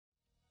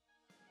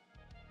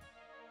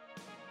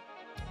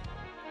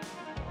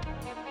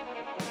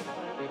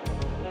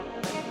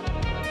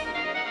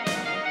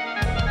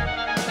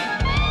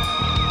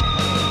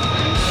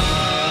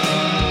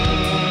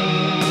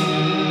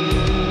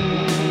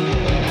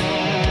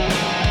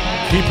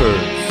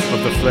Keepers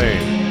of the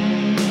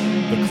Flame,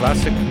 the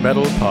classic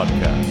metal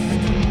podcast,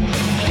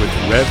 with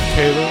Rev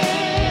Taylor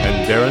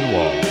and Darren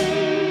Wall.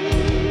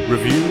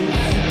 Reviews,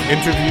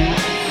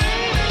 interviews,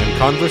 and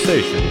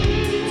conversation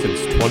since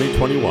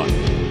 2021.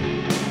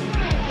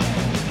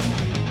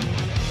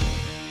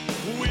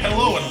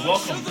 Hello and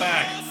welcome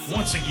back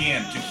once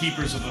again to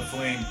Keepers of the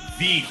Flame,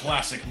 the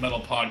classic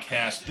metal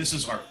podcast. This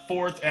is our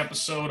fourth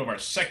episode of our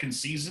second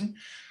season.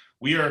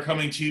 We are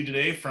coming to you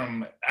today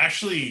from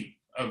actually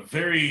a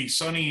very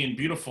sunny and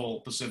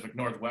beautiful Pacific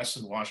Northwest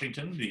in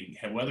Washington. The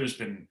weather's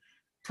been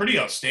pretty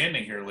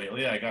outstanding here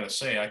lately. I gotta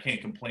say, I can't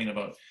complain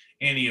about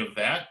any of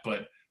that,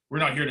 but we're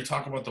not here to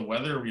talk about the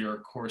weather. We are,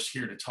 of course,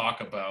 here to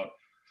talk about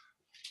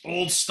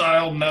old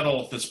style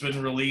metal that's been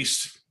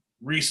released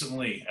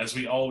recently, as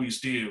we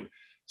always do.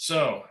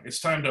 So it's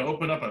time to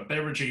open up a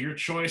beverage of your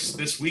choice.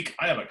 This week,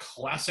 I have a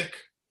classic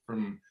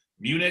from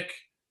Munich,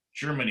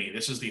 Germany.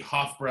 This is the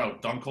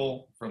Hofbrau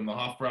Dunkel from the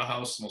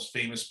Hofbrauhaus, the most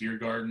famous beer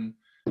garden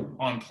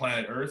on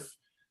planet Earth.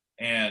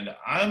 And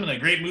I'm in a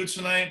great mood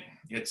tonight.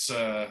 Is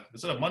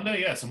it a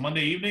Monday? Yeah, it's a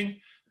Monday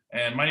evening.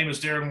 And my name is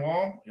Darren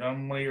Wall.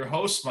 I'm one of your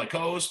hosts. My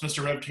co-host,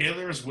 Mr. Rev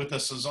Taylor, is with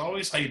us as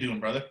always. How you doing,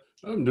 brother?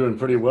 I'm doing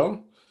pretty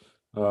well.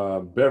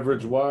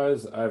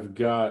 Beverage-wise, I've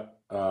got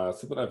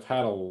something I've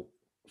had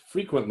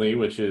frequently,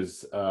 which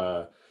is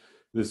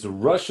this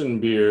Russian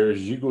beer,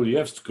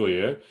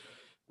 Zhigulevskoye,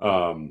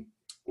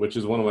 which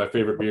is one of my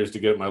favorite beers to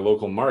get at my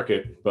local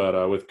market.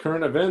 But with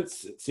current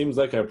events, it seems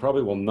like I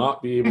probably will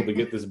not be able to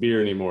get this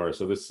beer anymore.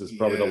 So this is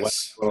probably the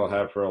last one I'll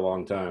have for a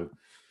long time.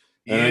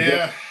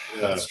 And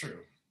that's true.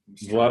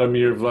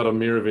 Vladimir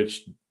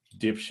Vladimirovich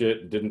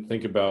dipshit didn't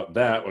think about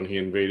that when he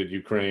invaded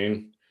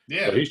Ukraine.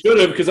 Yeah. But he should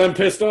have, because I'm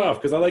pissed off,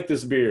 because I like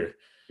this beer.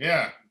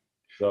 Yeah.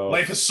 So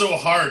life is so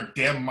hard,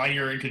 damn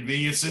minor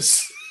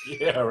inconveniences.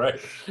 Yeah, right.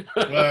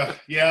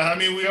 Yeah, I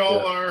mean, we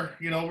all are,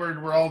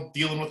 we're all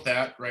dealing with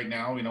that right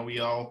now. We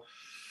all,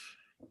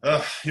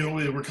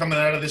 we're coming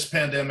out of this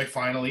pandemic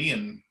finally,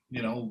 and,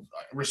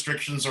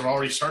 restrictions are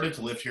already started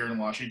to lift here in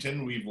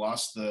Washington. We've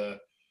lost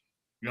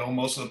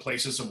most of the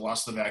places have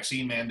lost the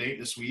vaccine mandate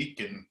this week,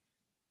 and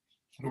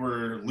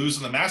we're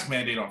losing the mask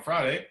mandate on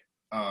Friday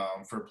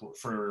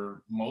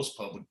for most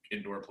public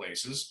indoor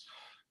places.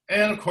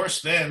 And, of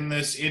course, then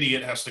this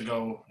idiot has to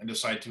go and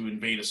decide to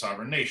invade a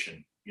sovereign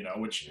nation.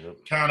 Which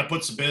kind of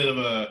puts a bit of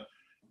a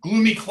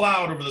gloomy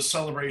cloud over the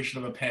celebration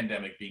of a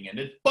pandemic being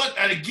ended. But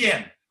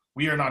again,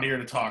 we are not here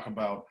to talk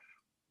about,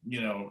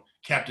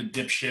 Captain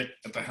Dipshit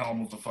at the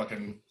helm of the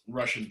fucking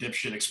Russian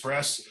Dipshit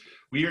Express.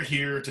 We are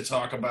here to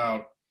talk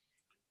about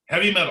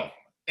heavy metal.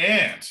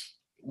 And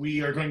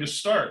we are going to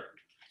start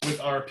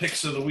with our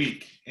picks of the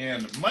week.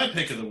 And my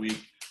pick of the week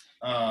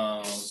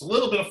is a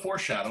little bit of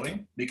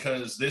foreshadowing,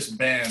 because this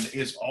band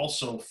is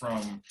also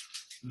from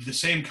the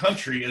same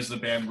country as the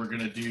band we're going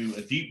to do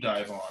a deep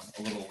dive on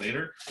a little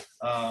later.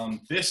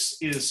 This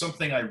is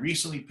something I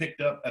recently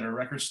picked up at a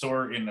record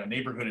store in a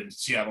neighborhood in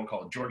Seattle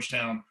called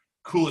Georgetown.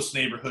 Coolest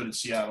neighborhood in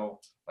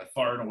Seattle by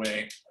far and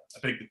away. I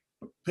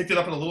picked it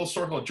up at a little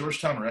store called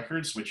Georgetown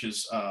Records, which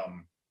is a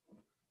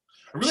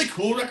really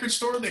cool record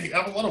store. They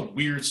have a lot of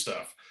weird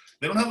stuff.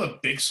 They don't have a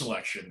big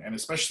selection, and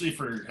especially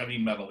for heavy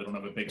metal, they don't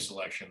have a big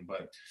selection,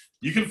 but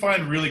you can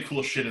find really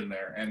cool shit in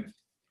there. And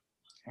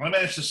I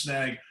managed to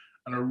snag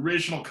an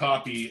original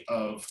copy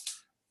of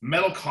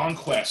Metal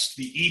Conquest,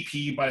 the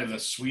EP by the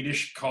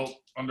Swedish cult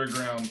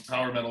underground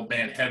power metal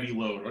band Heavy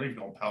Load. I don't even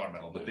call them power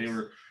metal, but they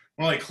were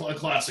more like a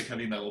classic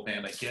heavy metal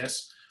band, I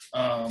guess.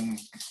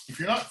 If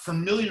you're not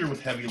familiar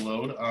with Heavy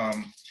Load,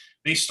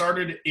 they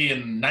started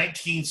in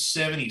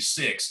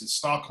 1976 in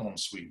Stockholm,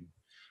 Sweden.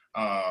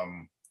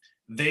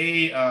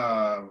 They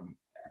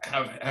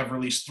have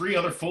released 3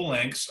 other full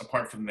lengths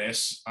apart from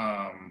this.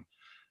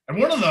 And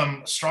one of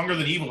them, Stronger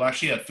Than Evil,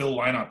 actually had Phil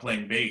Lynott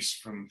playing bass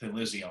from Thin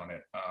Lizzy on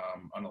it,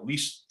 on at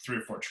least 3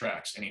 or 4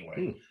 tracks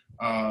anyway.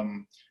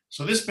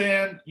 So this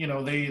band,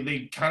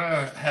 they kind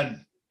of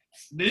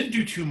they didn't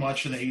do too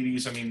much in the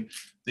 80s. I mean,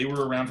 they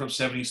were around from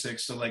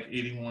 76 to like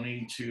 81,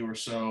 82 or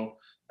so,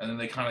 and then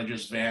they kind of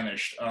just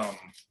vanished.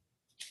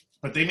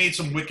 But they made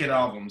some wicked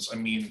albums. I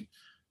mean,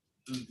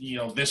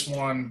 this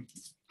one,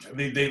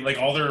 they like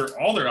all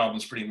their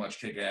albums pretty much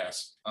kick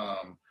ass.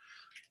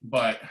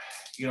 But,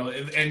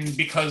 and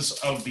because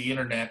of the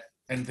internet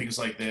and things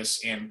like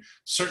this, and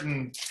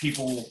certain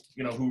people,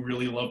 who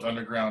really loved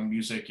underground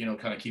music,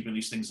 kind of keeping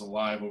these things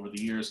alive over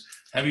the years,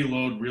 Heavy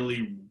Load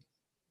really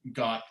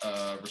got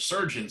a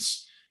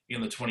resurgence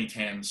in the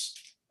 2010s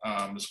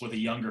with a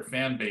younger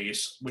fan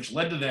base, which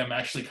led to them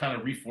actually kind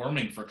of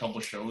reforming for a couple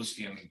of shows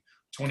in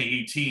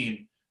 2018,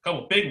 a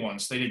couple of big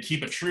ones. They did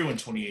Keep It True in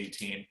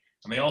 2018,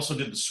 and they also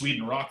did the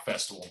Sweden Rock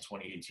Festival in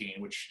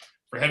 2018, which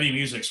for heavy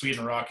music,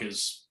 Sweden Rock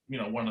is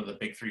one of the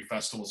big 3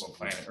 festivals on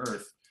planet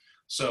Earth.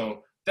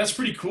 So that's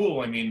pretty cool.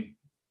 I mean,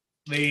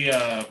 they,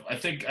 I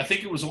think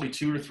it was only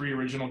 2 or 3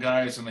 original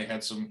guys, and they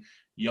had some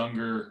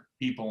younger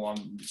people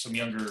some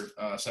younger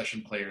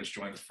session players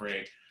join the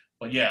fray.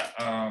 But yeah,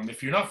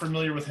 if you're not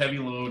familiar with Heavy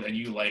Load and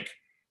you like,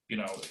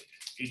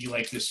 you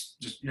like this,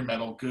 just your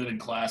metal, good and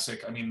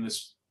classic. I mean,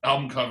 this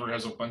album cover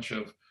has a bunch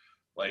of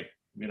like,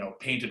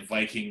 painted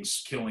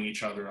Vikings killing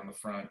each other on the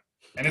front.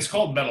 And it's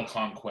called Metal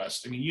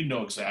Conquest. I mean, you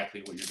know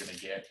exactly what you're going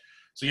to get.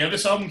 So yeah,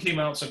 this album came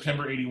out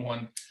September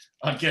 81.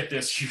 Get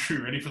this.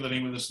 You ready for the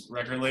name of this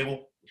record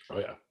label? Oh,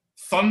 yeah.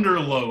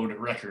 Thunderload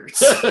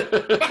Records.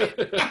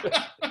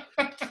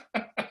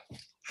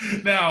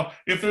 Now,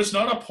 if there's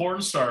not a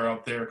porn star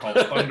out there called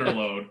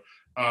Thunderload,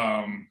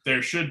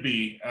 there should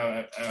be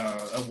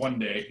one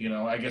day.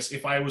 I guess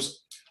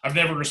I've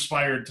never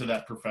aspired to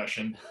that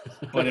profession,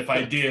 but if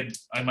I did,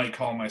 I might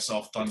call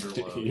myself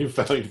Thunderload. You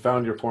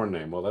found your porn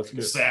name. Well, that's good.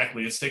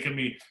 Exactly. It's taken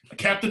me.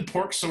 Captain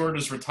Porksword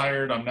is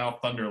retired. I'm now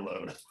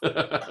Thunderload.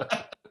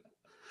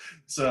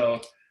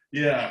 So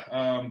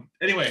yeah.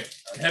 Anyway,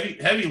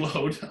 heavy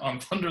load on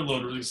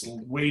Thunderload. There's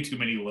way too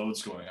many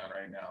loads going on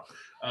right now.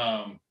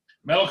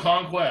 Metal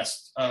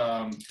Conquest.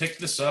 Pick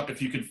this up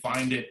if you can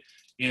find it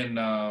in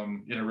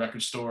a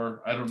record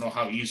store. I don't know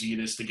how easy it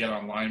is to get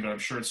online, but I'm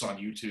sure it's on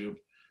YouTube.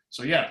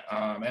 So yeah,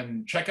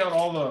 and check out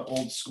all the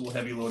old school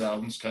heavy load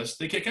albums because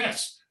they kick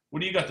ass.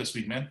 What do you got this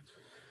week, man?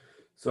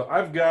 So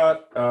I've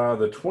got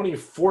the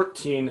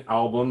 2014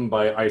 album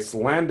by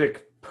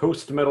Icelandic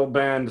post-metal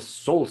band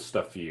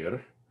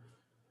Solstafir.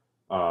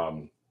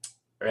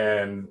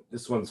 And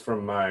this one's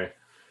from my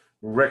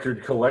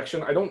record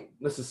collection. I don't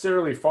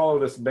necessarily follow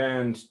this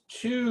band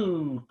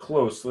too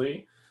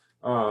closely.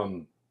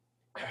 Their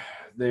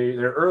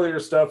earlier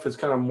stuff is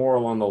kind of more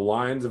along the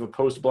lines of a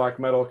post-black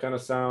metal kind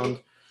of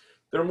sound.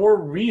 Their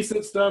more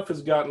recent stuff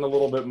has gotten a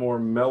little bit more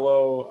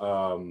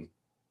mellow,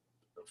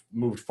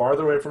 moved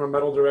farther away from a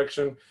metal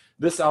direction.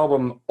 This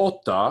album,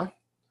 Otta,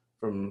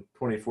 from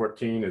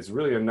 2014, is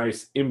really a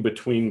nice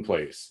in-between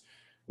place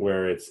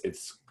where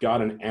it's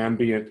got an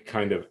ambient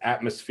kind of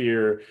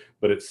atmosphere,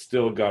 but it's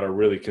still got a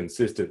really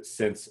consistent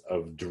sense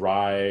of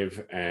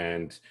drive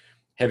and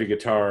heavy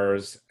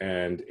guitars,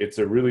 and it's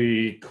a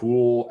really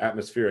cool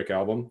atmospheric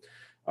album.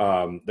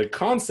 The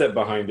concept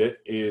behind it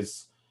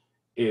is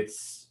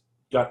it's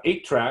got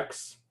 8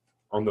 tracks.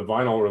 On the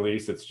vinyl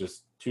release, it's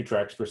just 2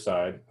 tracks per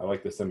side. I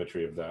like the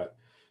symmetry of that.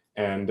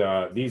 And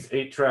these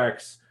 8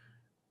 tracks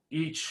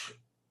each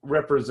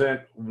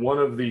represent one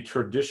of the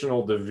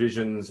traditional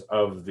divisions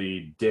of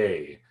the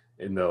day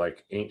in the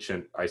like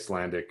ancient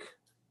Icelandic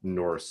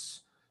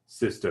Norse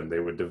system.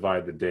 They would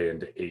divide the day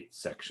into 8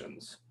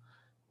 sections.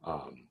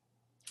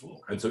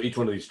 And so each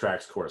one of these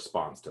tracks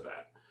corresponds to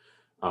that.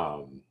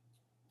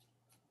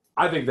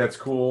 I think that's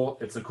cool.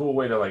 It's a cool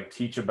way to like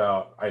teach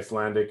about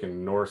Icelandic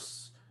and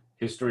Norse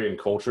history and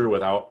culture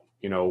without,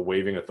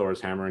 waving a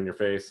Thor's hammer in your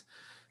face.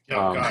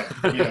 Yeah,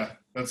 God, yeah,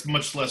 that's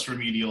much less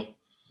remedial.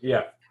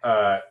 Yeah.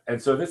 And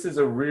so this is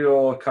a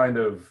real it's kind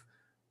of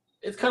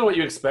what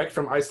you expect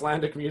from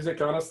Icelandic music,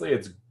 honestly.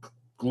 It's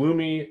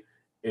gloomy,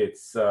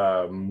 it's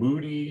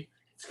moody,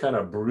 it's kind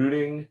of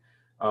brooding.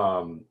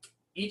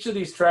 Each of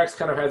these tracks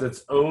kind of has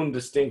its own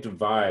distinct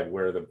vibe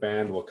where the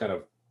band will kind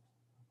of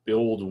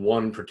build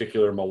one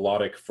particular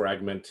melodic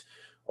fragment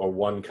or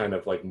one kind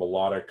of like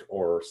melodic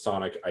or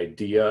sonic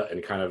idea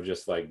and kind of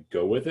just like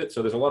go with it.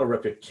 So there's a lot of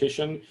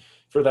repetition.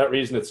 For that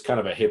reason, it's kind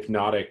of a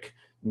hypnotic,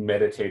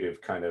 meditative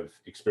kind of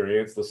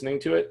experience listening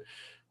to it.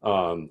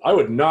 I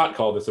would not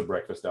call this a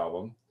breakfast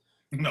album.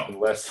 No.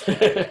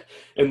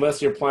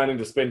 Unless you're planning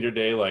to spend your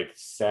day like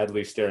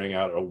sadly staring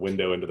out a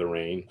window into the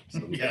rain.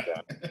 Yeah.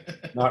 Like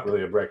that. Not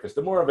really a breakfast.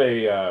 It's more of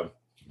a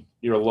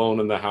you're alone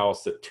in the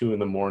house at 2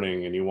 a.m.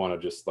 and you want to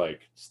just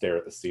like stare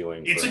at the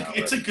ceiling.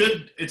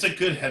 It's a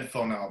good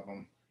headphone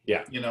album.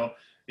 Yeah.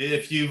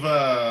 If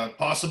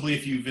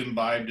you've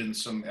imbibed in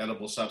some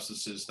edible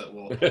substances that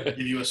will give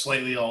you a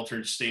slightly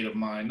altered state of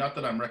mind. Not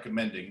that I'm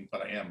recommending,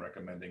 but I am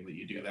recommending that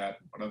you do that.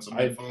 Put on some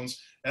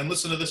headphones and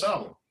listen to this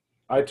album.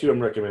 I too am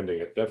recommending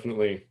it.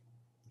 Definitely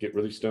get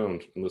really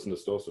stoned and listen to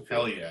Stolsa.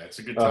 Hell yeah, it's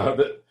a good time.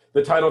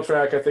 The title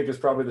track I think is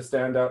probably the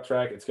standout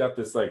track. It's got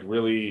this like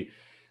really,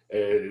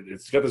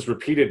 it's got this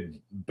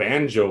repeated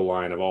banjo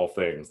line of all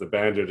things. The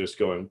banjo just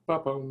going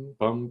bum bum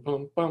bum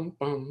bum bum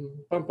bum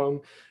bum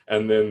bum,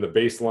 and then the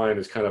bass line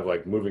is kind of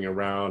like moving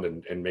around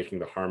and making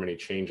the harmony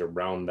change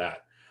around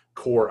that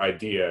core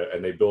idea,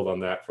 and they build on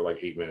that for like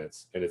 8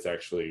 minutes, and it's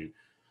actually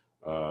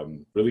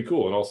really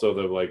cool. And also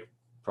the like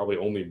probably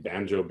only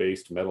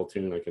banjo-based metal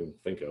tune I can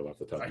think of off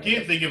the top of my head. I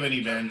can't think of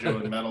any banjo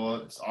and metal.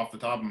 It's off the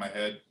top of my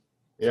head.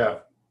 Yeah.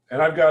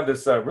 And I've got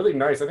this really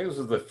nice, I think this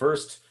was the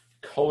first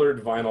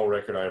colored vinyl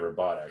record I ever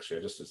bought,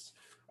 actually.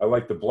 I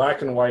like the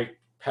black and white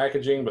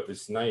packaging, but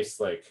this nice,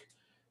 like,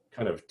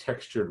 kind of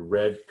textured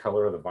red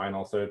color of the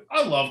vinyl. So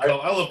I love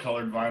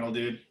colored vinyl,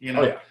 dude.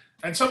 Oh, yeah.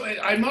 And so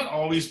I'm not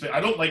always, I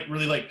don't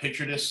really like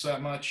picture discs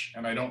that much,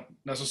 and I don't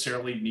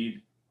necessarily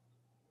need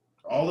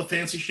all the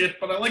fancy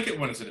shit, but I like it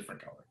when it's a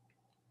different color.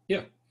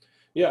 Yeah.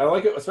 Yeah, I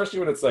like it, especially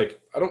when it's like,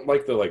 I don't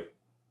like the like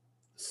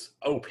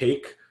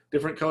opaque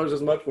different colors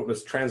as much, but when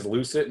it's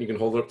translucent and you can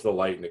hold it up to the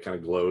light and it kind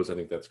of glows. I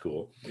think that's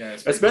cool. Yeah,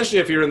 especially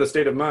if you're in the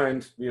state of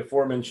mind, the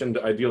aforementioned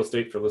ideal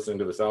state for listening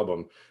to this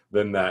album,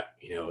 then that,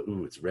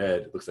 ooh, it's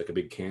red. It looks like a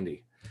big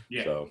candy.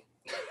 Yeah. So.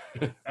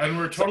 And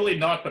we're totally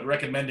not but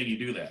recommending you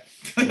do that.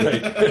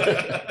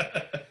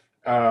 Right.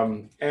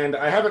 And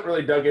I haven't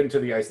really dug into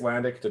the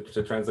Icelandic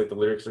to translate the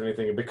lyrics or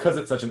anything. And because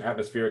it's such an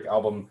atmospheric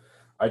album,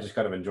 I just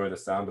kind of enjoy the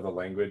sound of the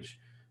language.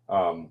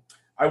 Um,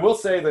 I will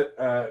say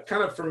that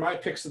kind of for my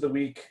picks of the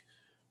week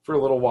for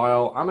a little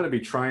while, I'm going to be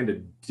trying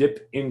to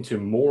dip into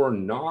more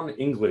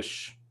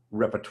non-English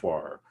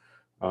repertoire.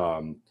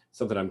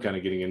 Something I'm kind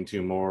of getting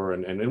into more.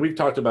 And we've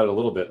talked about it a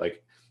little bit.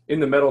 Like in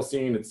the metal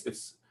scene,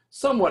 it's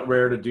somewhat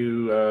rare to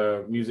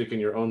do music in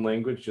your own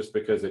language just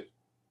because it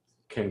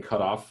can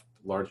cut off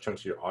large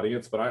chunks of your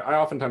audience. But I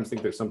oftentimes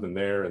think there's something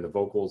there in the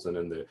vocals and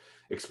in the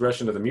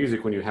expression of the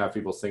music when you have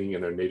people singing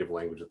in their native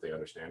language that they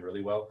understand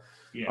really well.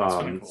 Yeah, it's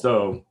kind of cool.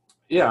 So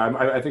yeah,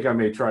 I think I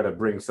may try to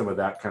bring some of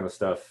that kind of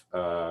stuff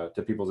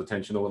to people's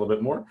attention a little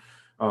bit more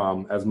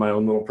as my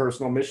own little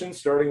personal mission,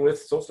 starting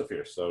with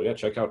Solstafir. So yeah,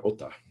 check out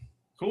Ota.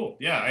 Cool.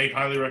 Yeah, I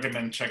highly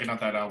recommend checking out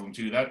that album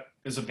too. That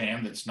is a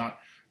band that's not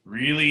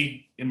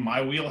really in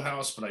my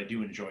wheelhouse, but I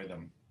do enjoy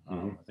them.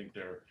 I think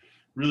they're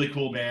really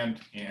cool band,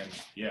 and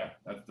yeah,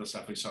 that's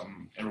definitely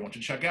something everyone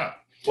should check out.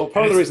 Well,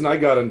 part of the reason I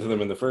got into them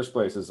in the first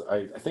place is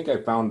I think I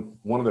found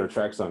one of their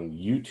tracks on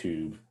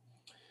YouTube,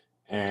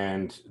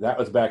 and that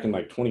was back in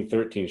like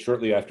 2013,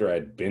 shortly after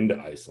I'd been to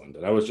Iceland.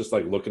 And I was just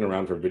like looking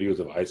around for videos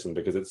of Iceland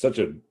because it's such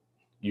a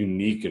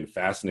unique and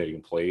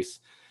fascinating place.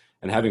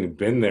 And having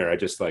been there, I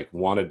just like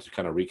wanted to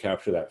kind of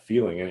recapture that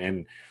feeling.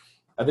 And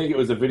I think it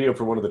was a video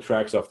for one of the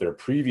tracks off their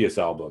previous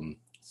album,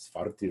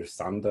 Svartir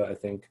Sanda, I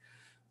think,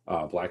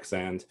 Black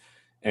Sand.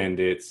 And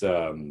it's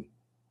the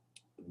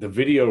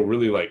video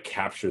really like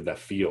captured that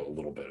feel a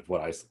little bit of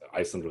what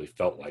Iceland really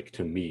felt like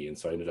to me. And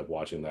so I ended up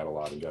watching that a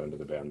lot and got into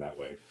the band that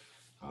way.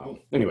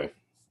 Anyway,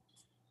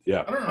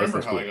 yeah. I don't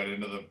remember how I got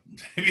into them.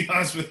 To be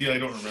honest with you, I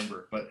don't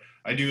remember, but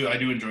I do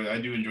enjoy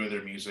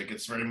their music.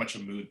 It's very much a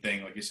mood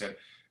thing, like you said.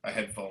 A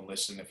headphone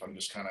listen if I'm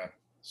just kind of,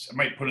 I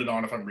might put it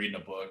on if I'm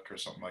reading a book or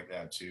something like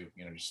that too.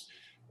 You know, just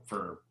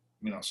for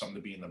something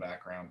to be in the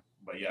background.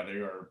 But yeah,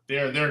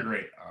 they're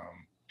great.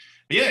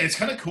 But yeah, it's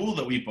kind of cool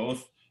that we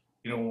both,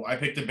 I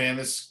picked a band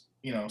that's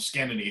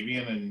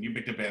Scandinavian, and you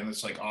picked a band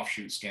that's like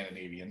offshoot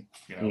Scandinavian.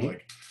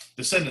 Like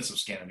descendants of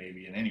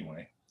Scandinavian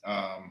anyway.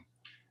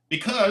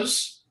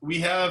 Because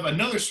we have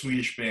another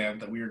Swedish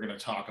band that we are going to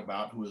talk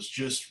about who has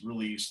just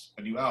released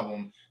a new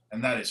album,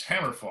 and that is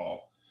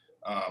Hammerfall,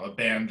 a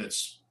band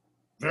that's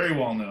very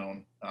well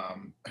known.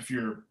 If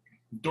you're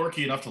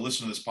dorky enough to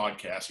listen to this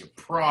podcast, you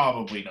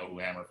probably know who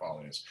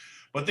Hammerfall is.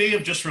 But they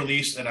have just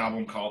released an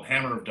album called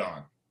Hammer of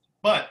Dawn.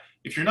 But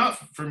if you're not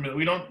familiar,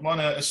 we don't want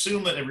to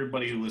assume that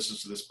everybody who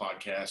listens to this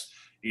podcast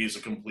is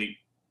a complete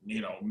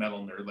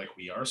metal nerd like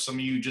we are. Some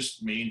of you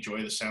just may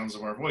enjoy the sounds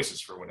of our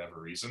voices for whatever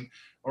reason,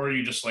 or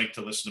you just like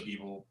to listen to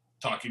people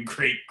talking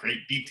great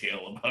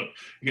detail about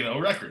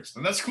records,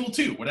 and that's cool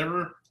too.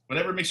 Whatever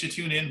makes you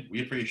tune in,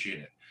 we appreciate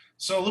it.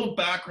 So a little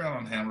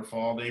background on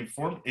Hammerfall: they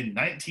formed in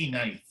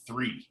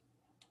 1993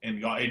 in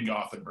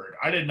Gothenburg.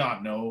 I did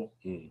not know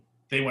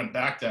they went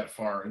back that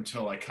far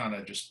until I kind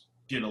of just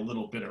did a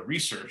little bit of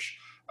research.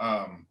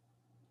 But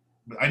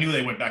I knew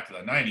they went back to the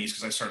 90s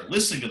because I started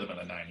listening to them in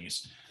the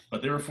 90s.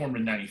 But they were formed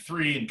in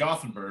 93 in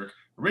Gothenburg.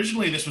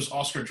 Originally, this was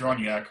Oscar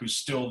Droniak, who's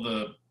still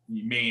the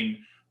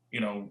main,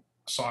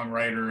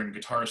 songwriter and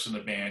guitarist in the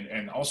band,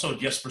 and also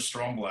Jesper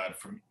Stromblad,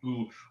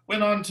 who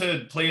went on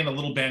to play in a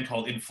little band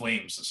called In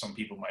Flames that some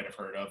people might have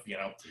heard of.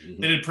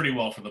 They did pretty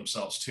well for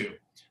themselves too.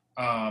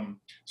 So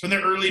in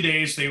their early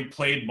days, they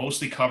played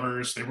mostly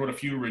covers. They wrote a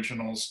few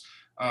originals.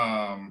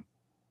 And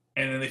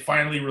then they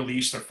finally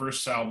released their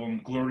first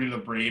album, Glory to the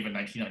Brave, in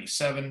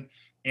 1997.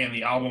 And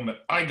the album that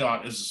I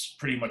got is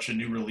pretty much a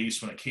new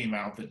release when it came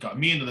out that got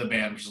me into the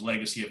band, which is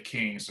Legacy of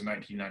Kings in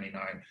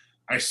 1999.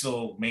 I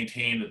still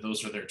maintain that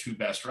those are their two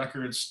best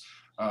records.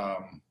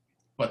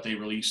 But they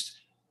released,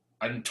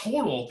 in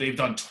total, they've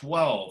done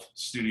 12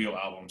 studio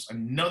albums.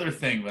 Another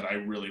thing that I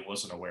really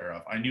wasn't aware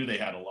of. I knew they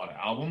had a lot of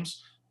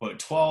albums, but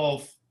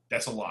 12,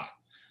 that's a lot.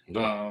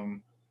 Yeah.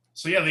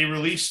 So yeah, they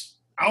released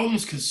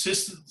albums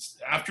consistent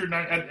after in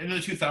the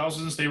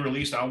 2000s. They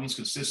released albums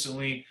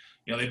consistently.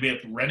 They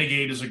made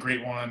Renegade is a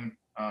great one.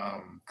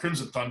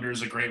 Crimson Thunder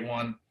is a great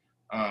one.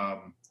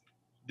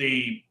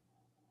 They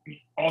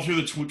all through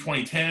the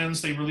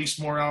 2010s they released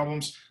more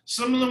albums.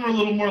 Some of them are a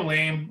little more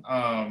lame.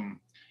 I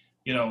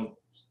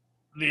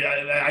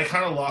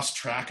kind of lost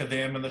track of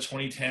them in the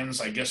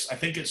 2010s. I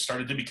think it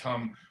started to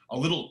become a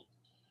little,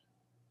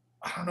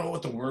 I don't know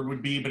what the word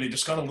would be, but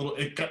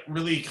it got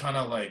really kind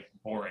of like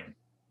boring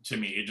to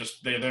me. It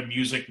just, their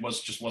music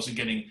wasn't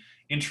getting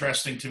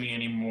interesting to me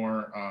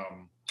anymore.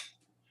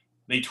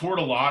 They toured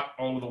a lot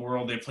all over the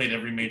world. They played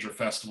every major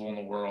festival in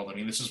the world. I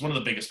mean, this is one of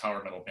the biggest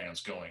power metal bands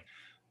going.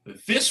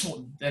 This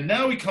one, and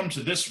now we come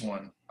to this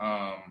one,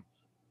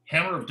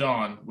 Hammer of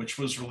Dawn, which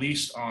was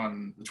released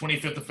on the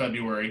 25th of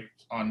February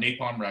on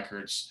Napalm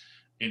Records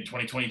in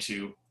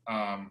 2022.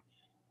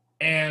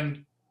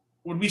 And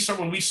when we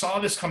saw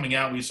this coming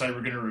out, we decided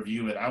we're going to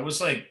review it. I was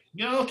like,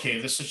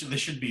 okay, this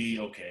should be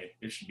okay.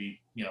 It should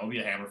be, be a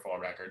Hammerfall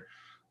record.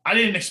 I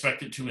didn't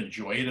expect it to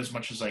enjoy it as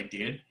much as I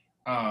did.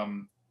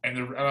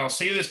 And I'll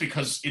say this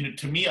because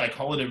to me, I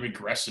call it a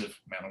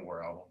regressive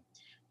Manowar album.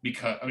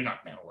 because I mean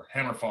not Manowar,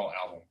 Hammerfall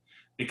album,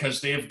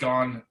 because they have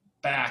gone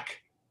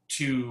back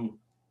to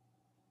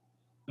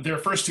their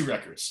first two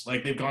records.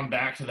 Like they've gone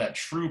back to that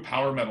true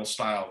power metal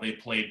style they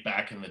played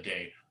back in the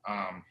day.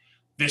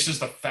 This is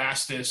the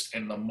fastest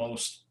and the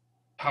most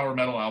power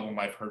metal album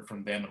I've heard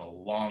from them in a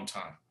long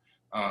time.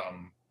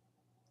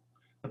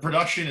 The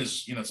production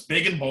is, it's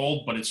big and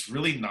bold, but it's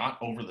really not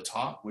over the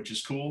top, which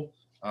is cool.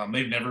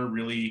 They've never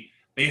really,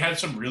 they had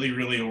some really,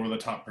 really over the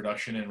top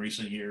production in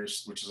recent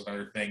years, which is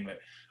another thing that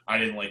I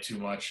didn't like too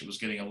much. It was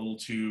getting a little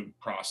too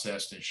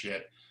processed and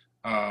shit.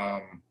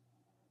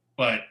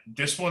 But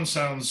this one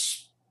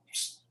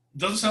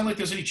doesn't sound like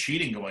there's any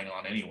cheating going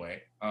on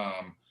anyway.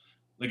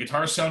 The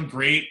guitars sound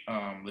great.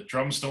 The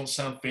drums don't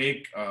sound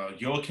fake.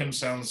 Joachim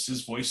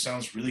his voice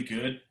sounds really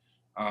good.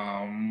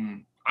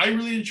 I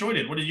really enjoyed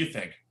it. What did you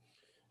think?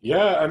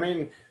 Yeah, I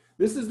mean,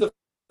 this is the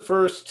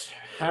first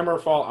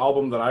Hammerfall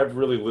album that I've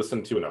really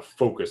listened to in a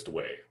focused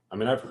way. I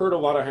mean, I've heard a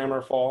lot of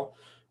Hammerfall.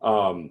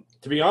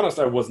 To be honest,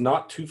 I was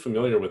not too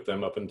familiar with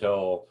them up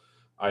until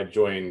I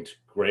joined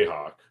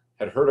Greyhawk.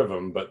 Had heard of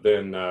them, but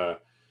then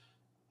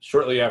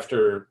shortly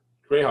after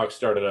Greyhawk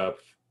started up,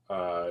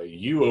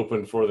 you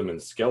opened for them in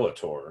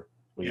Skeletor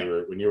when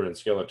you were in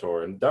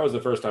Skeletor, and that was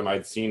the first time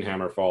I'd seen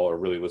Hammerfall or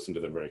really listened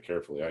to them very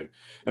carefully.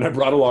 I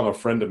brought along a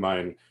friend of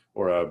mine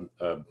or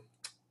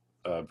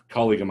a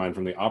colleague of mine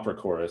from the opera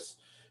chorus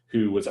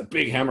who was a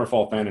big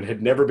Hammerfall fan and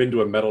had never been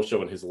to a metal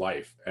show in his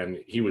life, and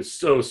he was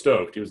so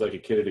stoked. He was like a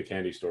kid at a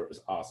candy store. It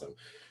was awesome.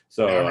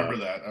 So yeah, I remember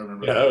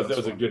that. That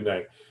was a good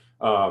night.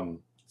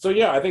 So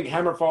yeah, I think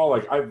Hammerfall,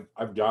 like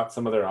I've got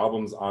some of their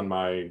albums on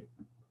my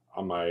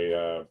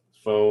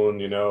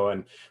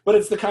phone, but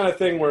it's the kind of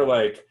thing where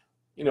like,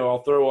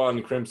 I'll throw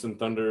on Crimson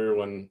Thunder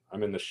when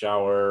I'm in the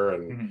shower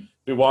and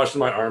be washing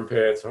my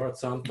armpits.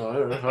 Hearts on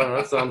fire,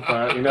 hearts on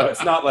fire.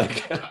 It's not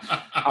like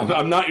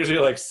I'm not usually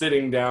like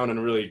sitting down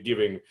and really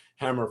giving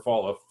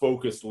Hammerfall a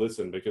focused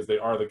listen, because they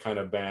are the kind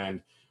of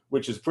band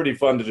which is pretty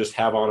fun to just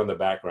have on in the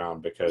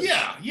background. Because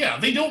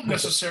they don't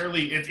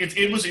necessarily.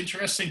 It was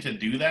interesting to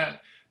do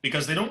that,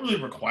 because they don't really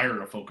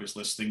require a focus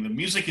listing. The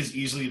music is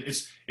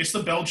it's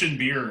the Belgian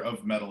beer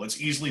of metal.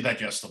 It's easily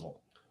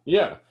digestible.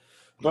 Yeah.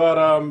 But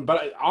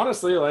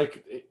honestly,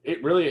 like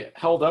it really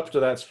held up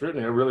to that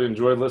scrutiny. I really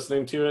enjoyed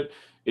listening to it.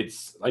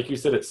 It's like you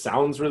said, it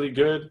sounds really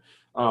good.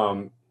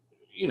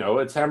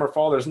 It's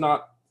Hammerfall. There's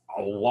not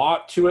a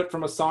lot to it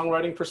from a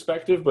songwriting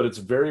perspective, but it's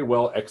very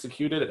well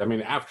executed. I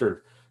mean,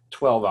 after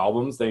 12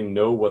 albums, they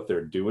know what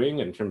they're doing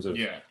in terms of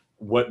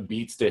what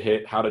beats to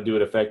hit, how to do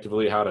it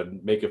effectively, how to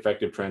make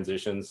effective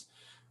transitions.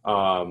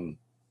 One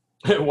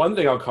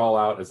thing I'll call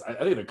out is I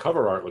think the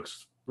cover art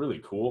looks really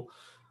cool.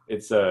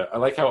 It's I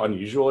like how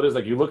unusual it is.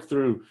 Like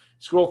you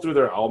scroll through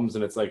their albums,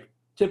 and it's like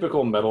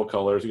typical metal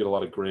colors. You get a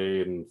lot of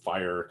gray and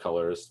fire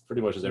colors.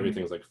 Pretty much as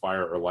everything's like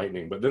fire or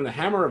lightning. But then the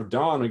Hammer of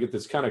Dawn, we get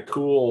this kind of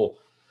cool,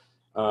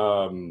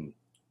 kind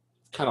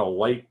of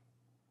light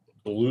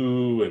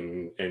blue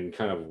and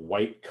kind of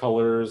white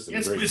colors. And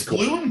it's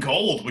blue and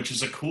gold, which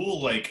is a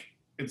cool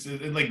it's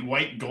like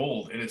white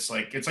gold, and it's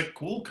a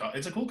cool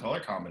color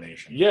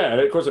combination. Yeah,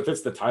 and of course it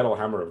fits the title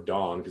Hammer of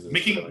Dawn, because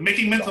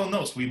making mental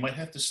notes. We might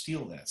have to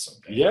steal that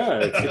someday. Yeah,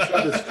 it's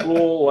got this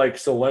cool like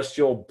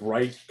celestial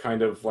bright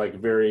kind of like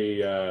very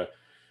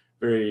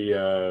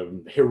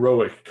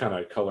heroic kind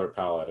of color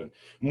palette, and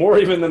more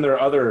even than their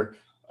other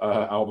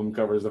album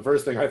covers. The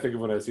first thing I think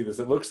of when I see this,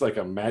 it looks like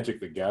a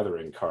Magic the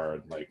Gathering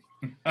card, like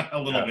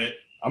a little bit.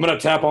 I'm gonna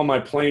tap all my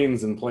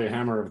planes and play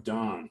Hammer of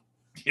Dawn.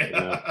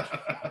 Yeah.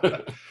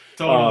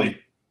 Totally.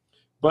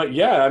 But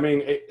yeah, I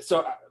mean,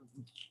 so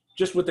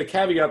just with the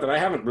caveat that I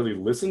haven't really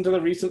listened to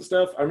the recent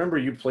stuff. I remember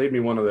you played me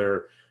one of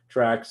their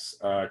tracks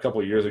a couple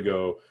of years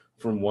ago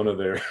from one of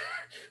their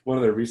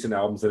recent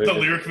albums. The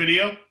lyric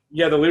video?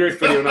 Yeah, the lyric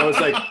video. And I was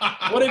like,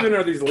 what even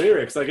are these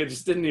lyrics? Like, it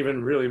just didn't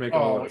even really make a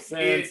lot of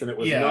sense. And it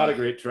was not a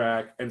great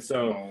track. And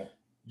so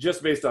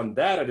just based on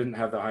that, I didn't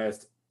have the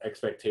highest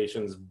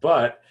expectations.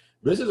 But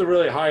this is a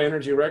really high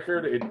energy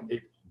record.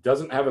 It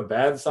doesn't have a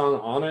bad song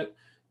on it.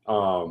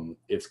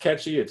 It's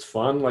catchy, it's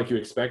fun, like you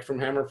expect from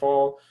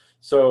Hammerfall.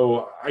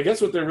 So I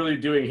guess what they're really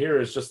doing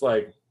here is just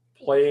like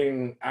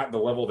playing at the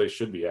level they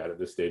should be at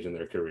this stage in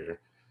their career.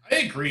 I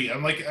agree.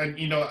 I'm like,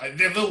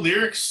 the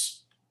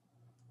lyrics,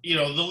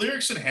 the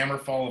lyrics in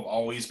Hammerfall have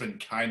always been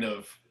kind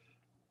of,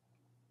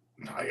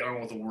 I don't know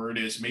what the word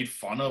is, made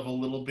fun of a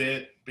little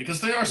bit,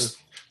 because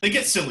they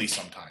get silly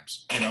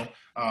sometimes. They do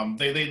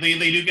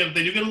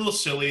get a little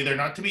silly. They're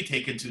not to be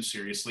taken too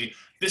seriously.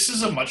 This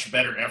is a much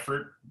better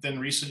effort than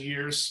recent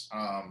years.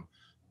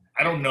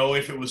 I don't know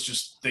if it was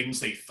just things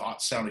they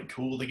thought sounded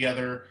cool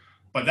together,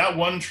 but that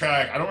one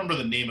track, I don't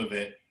remember the name of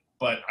it,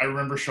 but I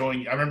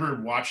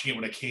remember watching it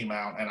when it came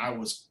out, and I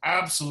was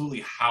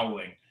absolutely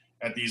howling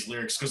at these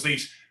lyrics, because they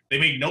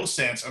make no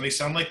sense, and they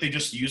sound like they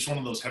just used one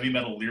of those heavy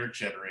metal lyric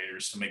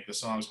generators to make the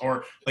songs,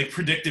 or like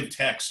predictive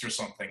text or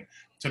something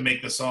to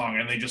make the song,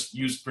 and they just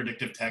used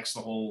predictive text the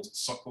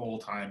whole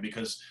time,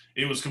 because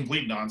it was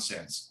complete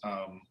nonsense.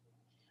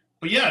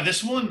 But yeah,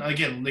 this one,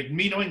 again, like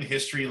me knowing the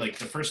history, like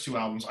the first two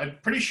albums, I'm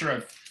pretty sure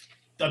I've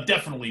I've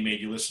definitely made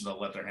you listen to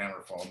Let Their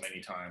Hammer Fall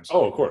many times.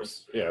 Oh, of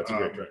course. Yeah, it's a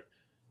great Um, track.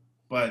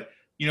 but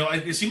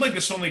it seemed like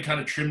this only kind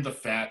of trimmed the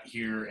fat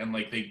here, and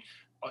like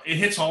it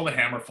hits all the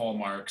Hammerfall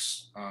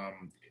marks.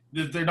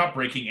 They're not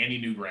breaking any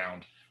new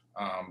ground.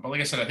 But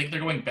like I said, I think they're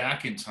going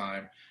back in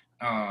time.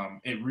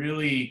 It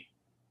really,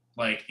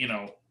 like,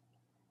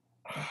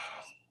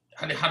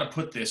 how to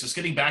put this? It's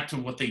getting back to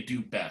what they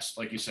do best.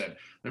 Like you said,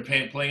 they're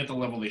playing at the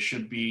level they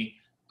should be,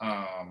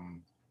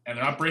 and they're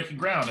not breaking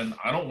ground. And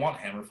I don't want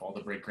Hammerfall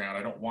to break ground.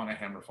 I don't want a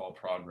Hammerfall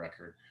prog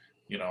record.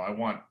 I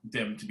want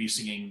them to be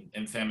singing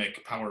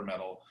anthemic power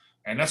metal,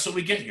 and that's what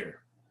we get here.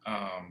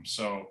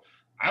 So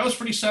I was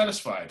pretty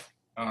satisfied.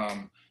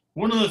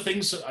 One of the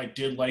things that I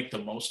did like the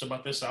most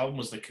about this album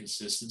was the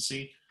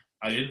consistency.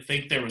 I didn't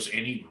think there was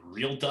any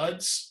real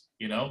duds.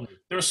 There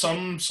were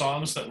some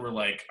songs that were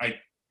like I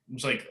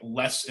was like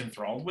less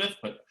enthralled with,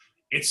 but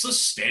it's a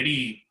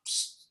steady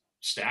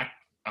stacked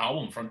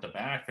album front to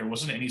back. There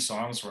wasn't any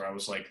songs where I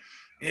was like,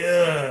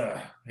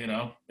 yeah,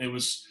 it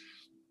was.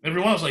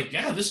 Everyone was like,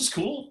 yeah, this is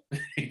cool.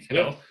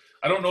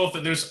 I don't know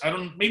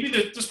if maybe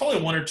there's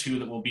probably one or two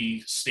that will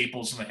be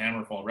staples in the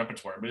Hammerfall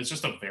repertoire, but it's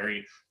just a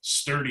very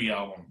sturdy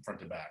album front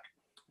to back.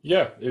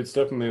 Yeah, it's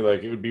definitely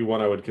like, it would be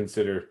one I would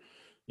consider,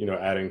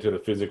 adding to the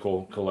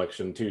physical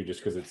collection too,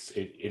 just because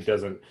it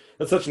doesn't,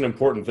 that's such an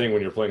important thing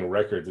when you're playing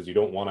records, is you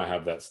don't want to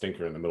have that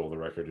stinker in the middle of the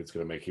record. It's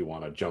going to make you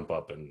want to jump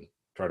up and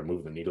try to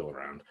move the needle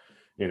around,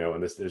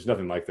 and there's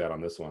nothing like that on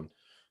this one.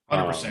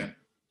 100%.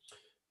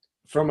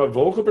 From a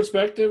vocal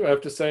perspective, I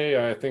have to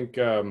say, I think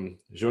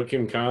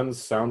Joachim Kahns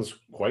sounds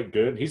quite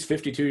good. He's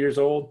 52 years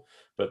old,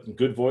 but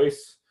good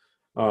voice.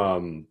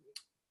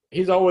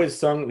 He's always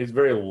sung his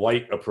very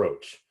light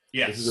approach.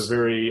 Yes. This is a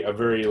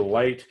very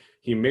light.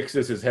 He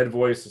mixes his head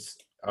voice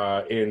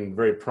in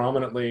very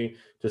prominently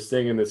to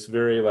sing in this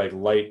very like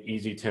light,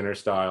 easy tenor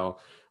style.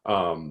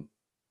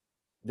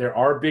 There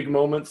are big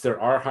moments, there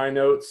are high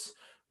notes,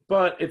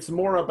 but it's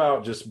more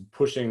about just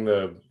pushing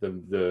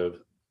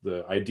the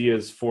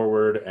ideas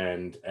forward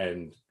and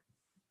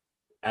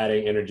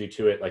adding energy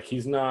to it. Like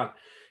he's not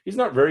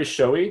very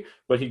showy,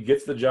 but he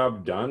gets the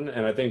job done.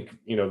 And I think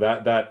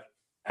that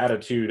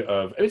attitude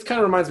of, it kind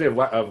of reminds me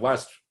of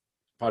last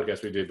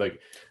podcast we did. Like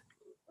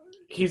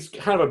he's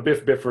kind of a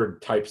Biff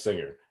Bifford type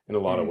singer in a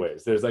lot of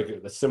ways. There's like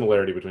a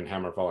similarity between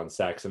Hammerfall and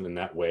Saxon in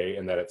that way,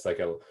 and that it's like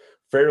a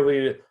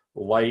fairly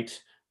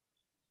light,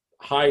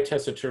 high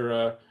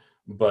tessitura,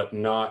 but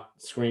not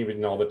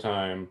screaming all the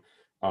time.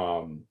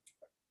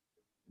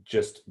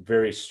 Just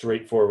very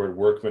straightforward,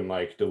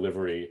 workman-like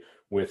delivery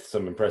with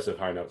some impressive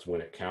high notes when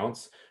it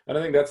counts. And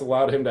I think that's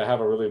allowed him to have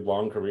a really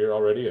long career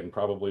already, and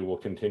probably will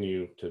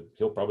continue to,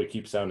 he'll probably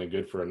keep sounding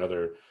good for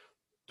another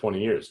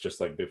 20 years, just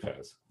like Biff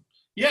has.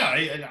 Yeah,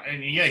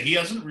 he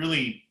hasn't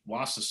really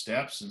lost a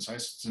step since I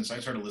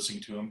started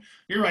listening to him.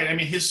 You're right. I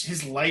mean,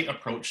 his light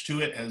approach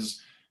to it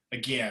has,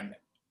 again,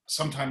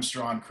 sometimes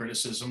drawn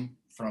criticism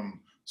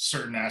from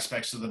certain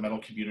aspects of the metal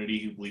community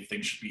who believe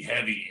things should be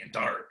heavy and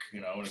dark,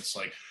 and it's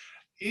like,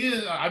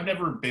 I've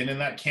never been in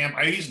that camp.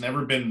 He's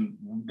never been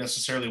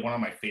necessarily one of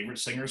my favorite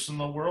singers in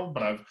the world,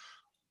 but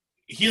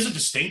he has a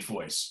distinct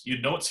voice. You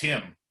know it's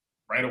him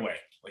right away.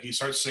 Like he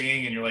starts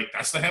singing and you're like,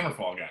 that's the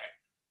Hammerfall guy.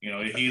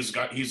 He's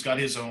got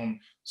his own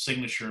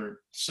signature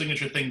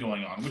thing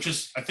going on, which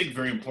is, I think,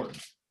 very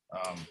important.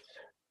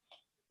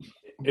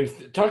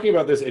 And talking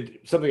about this,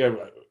 something I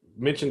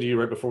mentioned to you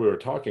right before we were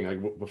talking,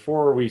 like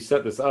before we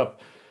set this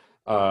up,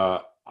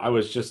 I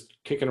was just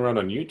kicking around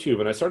on YouTube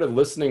and I started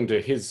listening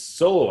to his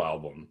solo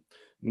album,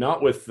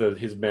 not with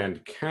his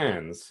band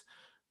Cans,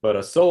 but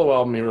a solo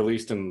album he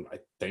released in, I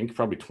think,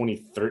 probably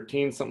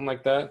 2013, something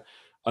like that,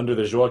 under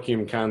the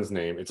Joachim Cans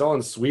name. It's all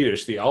in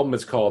Swedish. The album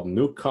is called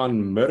Nu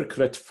kan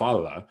mörkret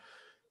falla,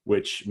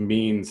 which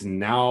means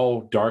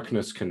now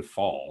darkness can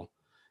fall.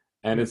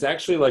 And it's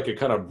actually like a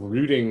kind of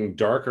brooding,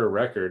 darker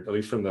record, at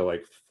least from the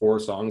like 4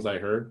 songs I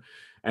heard.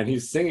 And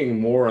he's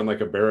singing more on like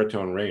a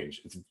baritone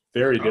range. It's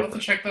very different. I'll have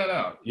to check that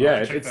out. Yeah,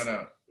 it's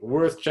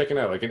worth checking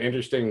out. Like an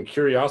interesting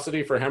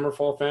curiosity for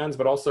Hammerfall fans,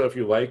 but also if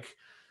you like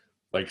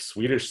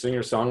Swedish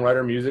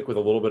singer-songwriter music with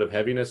a little bit of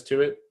heaviness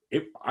to it,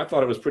 I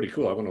thought it was pretty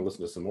cool. I want to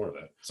listen to some more of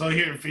that. So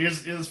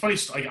here's it's funny.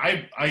 Like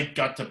I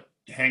got to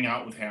hang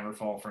out with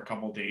Hammerfall for a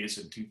couple of days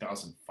in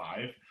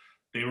 2005.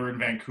 They were in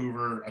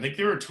Vancouver. I think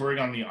they were touring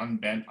on the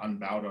Unbent,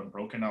 Unbowed,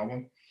 Unbroken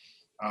album.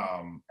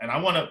 And I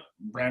wound up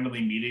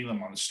randomly meeting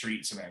them on the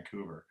streets in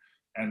Vancouver.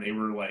 And they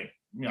were like,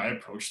 I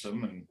approached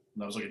them and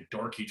I was like a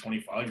dorky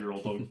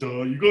 25-year-old. Like,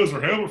 duh, you guys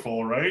are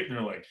Hammerfall, right? And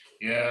they're like,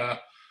 yeah.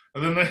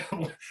 And then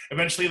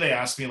eventually they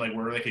asked me like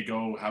where they could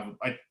go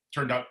I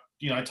turned out,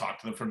 I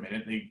talked to them for a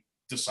minute. They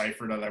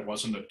deciphered that I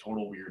wasn't a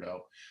total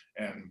weirdo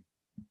and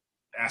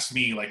asked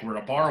me like where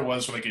a bar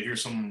was so I could hear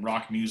some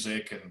rock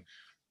music and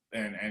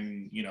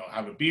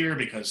have a beer,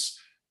 because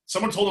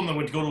someone told them they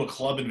would go to a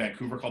club in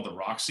Vancouver called the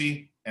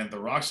Roxy, and the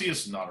Roxy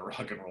is not a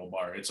rock and roll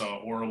bar. It's a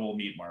horrible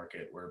meat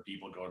market where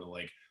people go to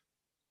like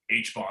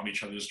H-bomb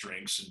each other's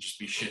drinks and just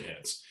be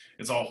shitheads.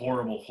 It's a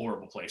horrible,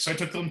 horrible place. So I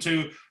took them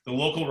to the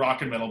local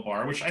rock and metal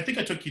bar, which I think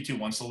I took you to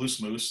once, the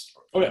Loose Moose.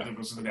 Oh, yeah. It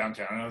was in the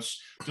downtown. And it was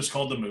just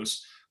called the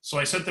Moose. So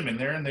I sent them in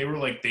there, and they were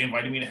like, they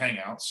invited me to hang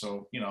out.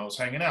 So, you know, I was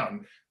hanging out.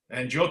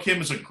 And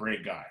Joakim is a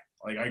great guy.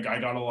 Like, I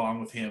got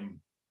along with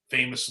him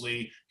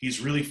famously.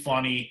 He's really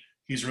funny.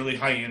 He's really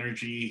high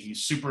energy.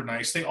 He's super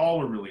nice. They all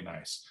were really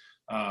nice.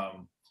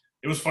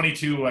 It was funny,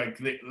 too.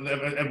 Like,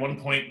 at one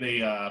point,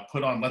 they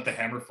put on Let the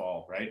Hammer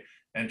Fall, right?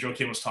 And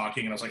Joakim was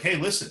talking, and I was like, hey,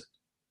 listen.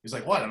 He's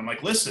like, what? And I'm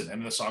like, listen.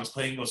 And the song's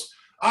playing. He goes,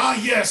 ah,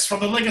 yes, from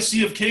the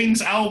Legacy of Kings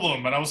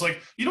album. And I was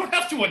like, you don't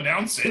have to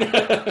announce it.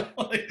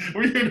 Like,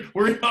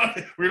 we're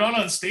not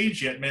on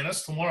stage yet, man.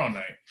 That's tomorrow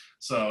night.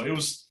 So it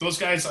was those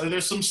guys.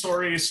 There's some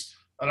stories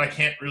that I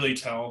can't really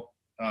tell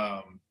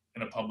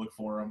in a public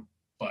forum,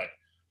 but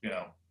you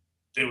know,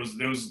 it was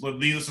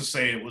needless to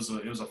say, it was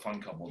a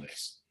fun couple of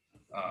days.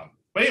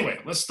 But anyway,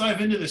 let's dive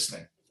into this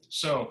thing.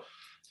 So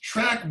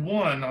track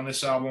 1 on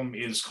this album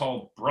is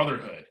called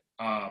Brotherhood.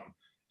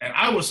 And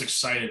I was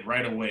excited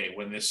right away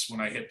when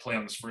I hit play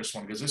on this first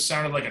one, because this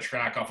sounded like a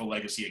track off of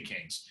Legacy of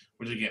Kings,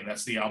 which again,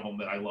 that's the album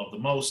that I love the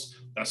most.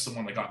 That's the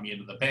one that got me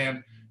into the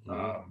band.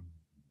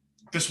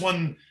 This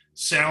one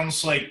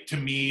sounds like, to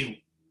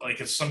me, like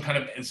it's an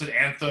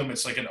anthem.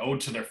 It's like an ode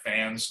to their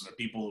fans and the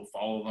people who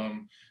follow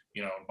them,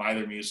 you know, buy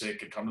their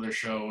music and come to their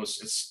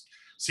shows.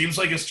 Seems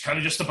like it's kind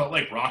of just about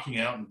like rocking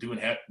out and doing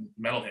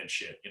metalhead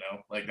shit, you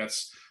know, like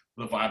that's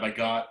the vibe I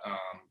got.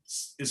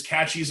 As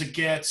catchy as it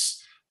gets.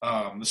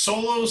 The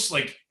solos,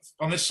 like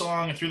on this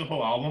song and through the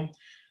whole album,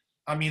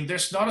 I mean,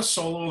 there's not a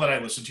solo that I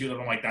listen to that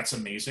I'm like, that's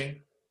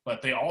amazing,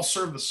 but they all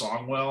serve the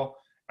song well.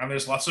 And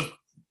there's lots of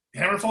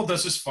Hammerfall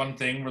does this fun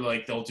thing where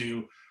like they'll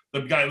do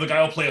the guy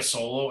will play a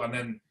solo, and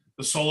then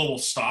the solo will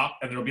stop,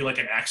 and there'll be like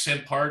an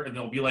accent part, and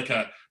there'll be like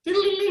a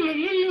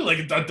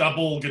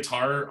double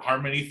guitar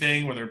harmony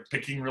thing where they're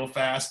picking real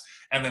fast,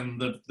 and then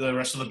the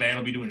rest of the band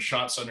will be doing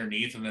shots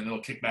underneath, and then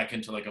they'll kick back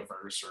into like a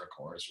verse or a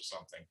chorus or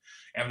something.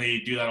 And they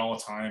do that all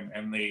the time,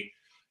 and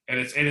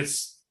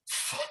it's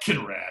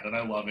fucking rad, and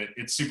I love it.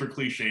 It's super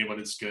cliche, but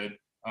it's good.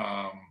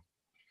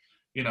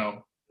 You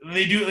know,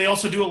 they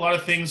also do a lot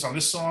of things on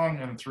this song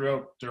and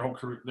throughout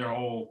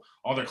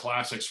all their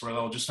classics where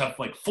they'll just have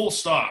like full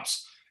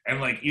stops,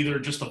 and like either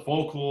just the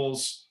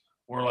vocals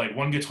or like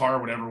one guitar or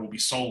whatever will be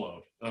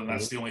soloed, and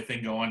that's the only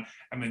thing going.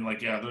 And then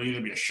like, yeah, there'll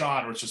either be a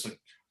shot or it's just a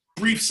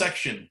brief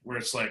section where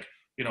it's like,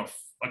 you know,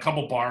 a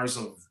couple bars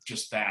of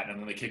just that, and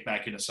then they kick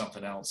back into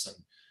something else. And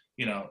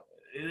you know,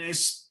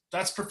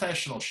 that's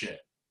professional shit.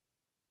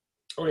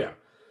 Oh yeah.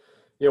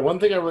 Yeah, one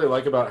thing I really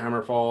like about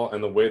Hammerfall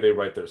and the way they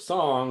write their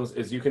songs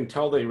is you can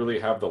tell they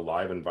really have the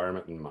live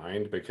environment in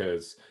mind,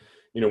 because,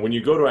 you know, when you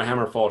go to a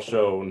Hammerfall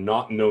show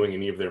not knowing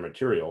any of their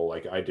material,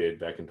 like I did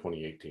back in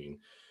 2018,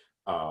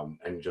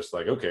 and just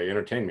like, okay,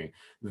 entertain me.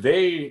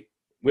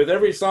 With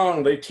every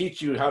song, they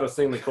teach you how to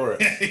sing the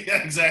chorus.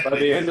 Yeah, exactly. By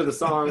the end of the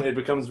song, it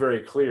becomes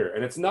very clear.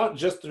 And it's not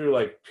just through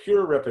like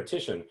pure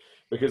repetition,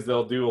 because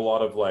they'll do a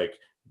lot of like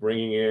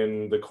bringing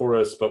in the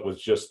chorus, but with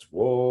just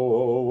whoa,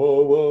 whoa,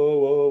 whoa, whoa,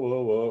 whoa,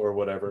 whoa, whoa, or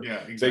whatever. Yeah,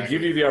 exactly. They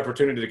give you the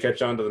opportunity to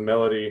catch on to the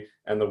melody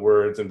and the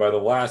words, and by the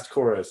last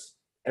chorus,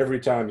 every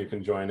time you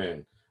can join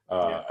in.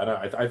 And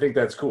I think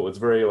that's cool. It's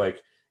very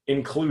like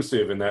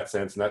inclusive in that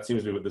sense, and that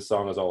seems to be what this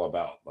song is all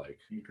about. Like,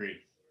 agreed.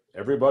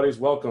 Everybody's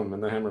welcome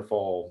in the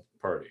Hammerfall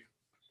party.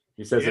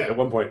 He says it at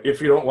one point.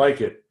 If you don't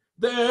like it,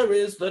 there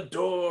is the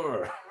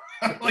door.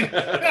 Like,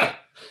 yeah.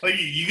 Like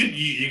you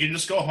can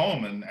just go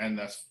home and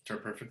that's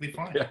perfectly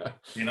fine. Yeah.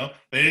 You know,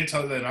 they're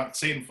not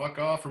saying fuck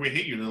off or we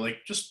hate you. They're like,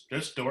 just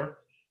there's door.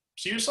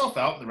 See yourself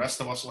out. The rest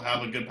of us will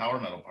have a good power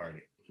metal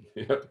party.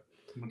 Yep.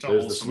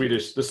 There's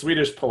the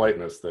Swedish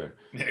politeness there.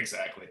 Yeah,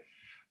 exactly.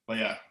 But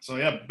yeah,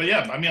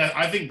 I mean,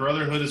 I think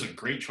Brotherhood is a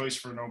great choice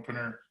for an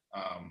opener.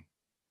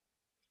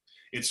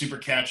 It's super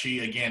catchy.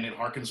 Again, it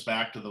harkens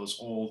back to those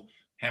old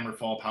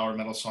Hammerfall power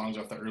metal songs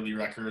off the early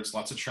records.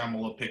 Lots of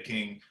tremolo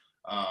picking.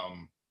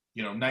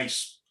 You know,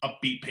 nice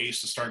upbeat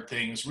pace to start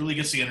things. Really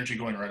gets the energy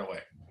going right away.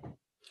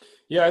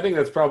 Yeah, I think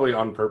that's probably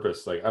on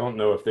purpose. Like, I don't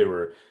know if they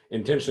were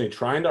intentionally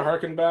trying to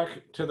harken back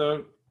to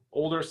the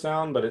older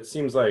sound, but it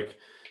seems like,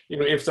 you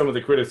know, if some of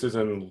the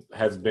criticism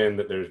has been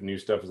that their new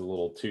stuff is a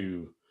little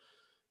too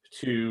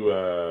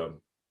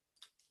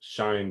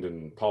shined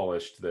and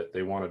polished, that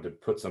they wanted to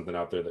put something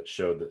out there that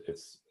showed that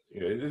it's, you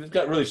know, it's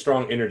got really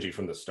strong energy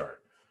from the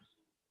start.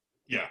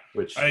 Yeah,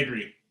 which I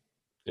agree.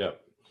 Yeah.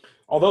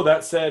 Although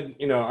that said,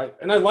 you know,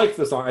 I like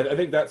the song. I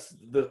think that's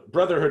the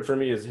Brotherhood for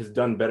me has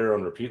done better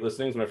on repeat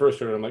listenings. When I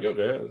first heard it, I'm like,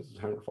 okay, this is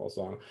a Hammerfall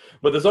song.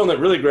 But the song that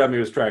really grabbed me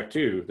was track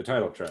 2, the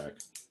title track.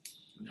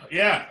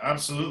 Yeah,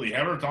 absolutely.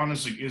 Hammer Dawn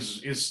is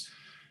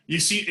you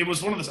see, it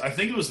was one of the, I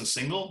think it was the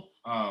single,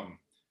 and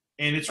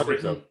it's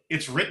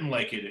written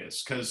like it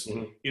is, because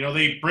you know,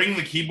 they bring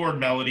the keyboard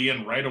melody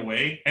in right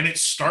away, and it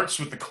starts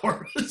with the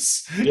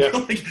chorus. Yeah.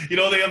 Like, you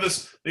know, they have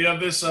this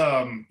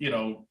you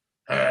know,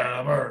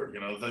 hammer, you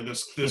know,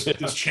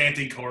 this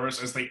chanting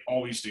chorus, as they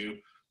always do.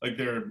 Like,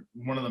 they're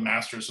one of the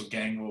masters of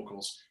gang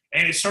vocals,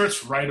 and it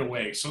starts right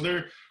away. So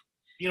they're,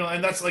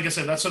 and that's, like I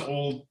said, that's an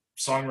old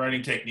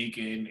songwriting technique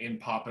in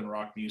pop and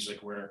rock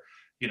music where,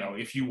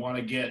 if you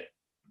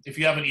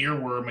have an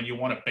earworm and you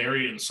want to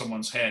bury it in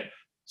someone's head,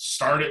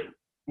 start it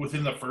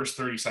within the first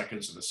 30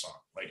 seconds of the song.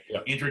 Like,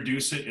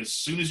 introduce it as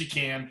soon as you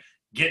can,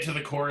 get to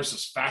the chorus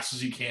as fast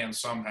as you can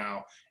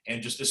somehow,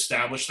 and just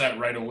establish that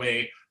right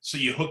away so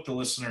you hook the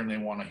listener and they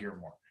want to hear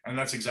more. And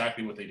that's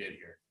exactly what they did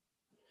here.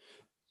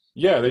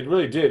 Yeah, they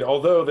really did.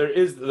 Although there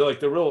is like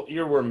the real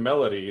earworm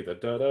melody, the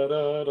da da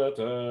da da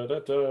da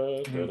da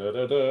da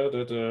da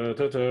da da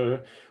da da.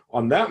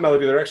 On that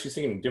melody, they're actually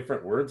singing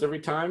different words every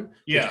time,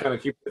 which kind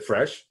of keeps it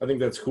fresh. I think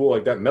that's cool.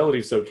 Like, that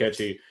melody's so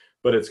catchy,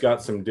 but it's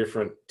got some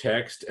different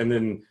text. And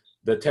then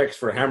the text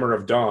for Hammer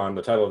of Dawn,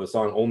 the title of the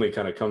song, only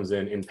kind of comes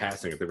in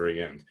passing at the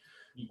very end.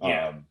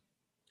 I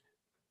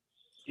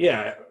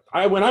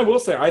will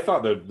say I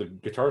thought the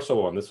guitar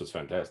solo on this was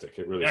fantastic.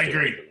 It really. I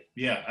agree.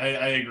 Yeah,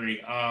 I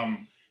agree.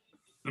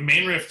 The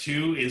main riff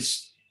too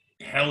is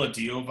hella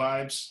Dio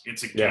vibes.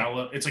 It's a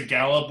gallop. It's a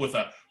gallop with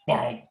a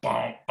boom,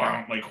 boom,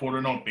 boom, like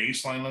quarter note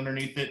bass line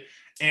underneath it,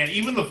 and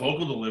even the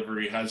vocal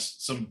delivery has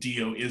some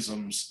Dio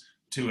isms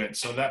to it.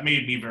 So that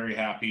made me very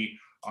happy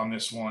on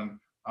this one.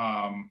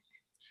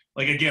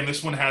 Like, again,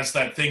 this one has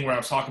that thing where I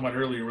was talking about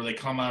earlier, where they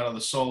come out of the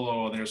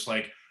solo and there's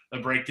like the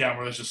breakdown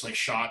where there's just like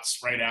shots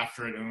right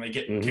after it, and they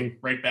get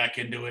kicked right back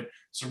into it.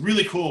 It's a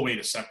really cool way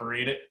to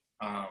separate it.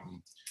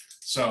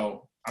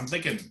 So I'm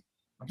thinking.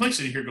 I'm like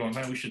sitting here going,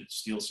 man, we should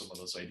steal some of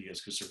those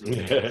ideas because they're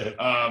really good.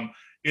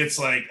 It's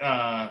like,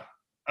 and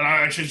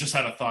I actually just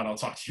had a thought. I'll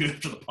talk to you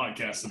after the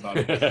podcast about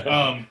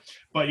it.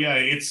 But yeah,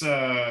 it's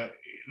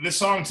this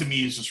song to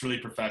me is just really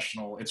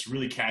professional. It's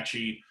really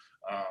catchy.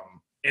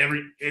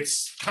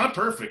 It's kind of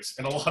perfect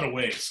in a lot of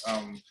ways.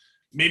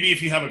 Maybe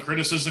if you have a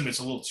criticism, it's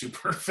a little too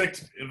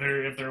perfect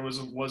if there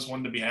was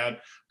one to be had.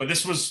 But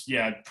this was,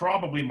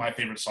 probably my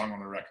favorite song on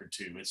the record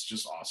too. It's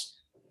just awesome.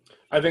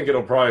 I think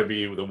it'll probably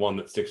be the one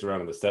that sticks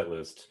around in the set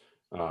list,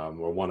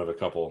 or one of a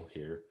couple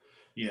here.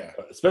 Yeah.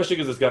 Especially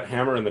because it's got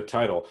Hammer in the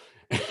title.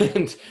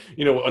 And,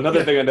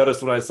 another thing I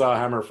noticed when I saw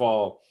Hammer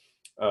Fall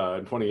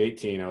in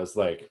 2018, I was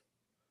like,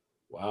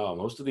 wow,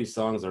 most of these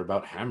songs are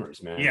about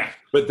hammers, man. Yeah.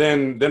 But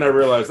then I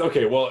realized,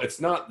 okay, well,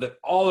 it's not that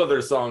all of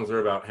their songs are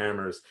about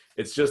hammers.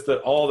 It's just that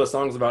all the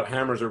songs about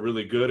hammers are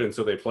really good, and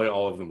so they play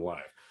all of them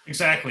live.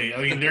 Exactly.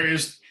 I mean,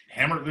 there's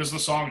the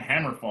song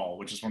Hammerfall,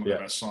 which is one of the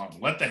best songs.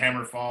 Let the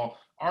Hammer Fall,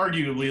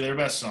 arguably their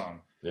best song.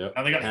 Yeah.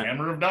 Now they got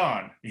Hammer of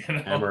Dawn.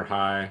 Hammer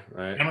High,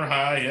 right? Hammer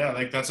High, yeah.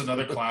 Like, that's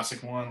another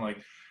classic one. Like,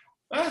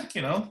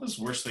 there's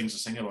worse things to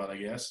sing about, I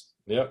guess.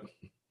 Yep.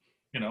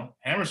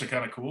 Hammers are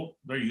kind of cool.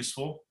 They're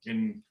useful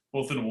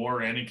both in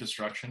war and in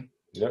construction.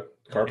 Yep.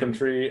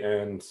 Carpentry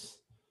and,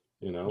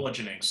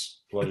 bludgeonings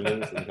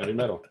and heavy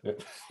metal.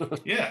 Yep.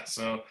 Yeah,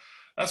 so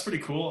that's pretty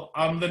cool.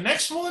 The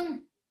next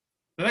song,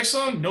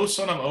 No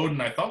Son of Odin,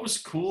 I thought was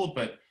cool,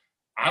 but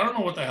I don't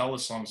know what the hell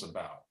this song's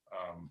about.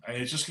 And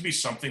it just could be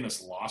something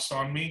that's lost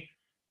on me.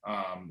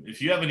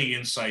 If you have any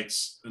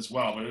insights as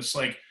well, but it's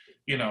like,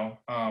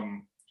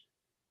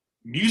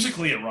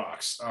 musically it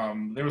rocks.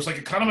 There was like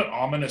a kind of an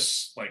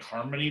ominous like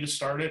harmony to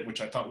start it, which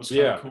I thought was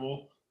kind of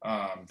cool.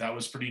 That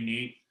was pretty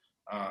neat.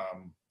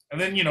 And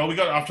then, we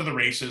got off to the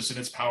races, and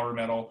it's power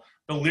metal.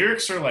 The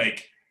lyrics are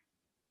like,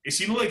 it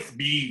seemed to like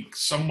be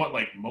somewhat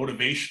like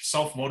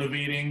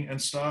self-motivating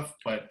and stuff,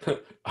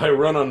 but I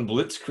run on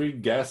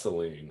Blitzkrieg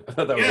gasoline. I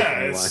thought that was a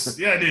funny line.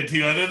 Yeah, I did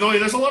too.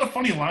 There's a lot of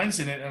funny lines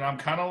in it, and I'm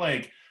kind of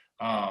like,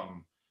 I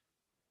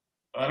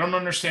don't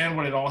understand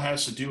what it all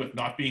has to do with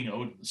not being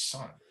Odin's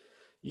son.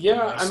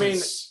 Yeah, I mean,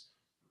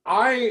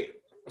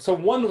 so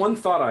one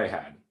thought I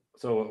had,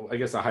 so I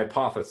guess a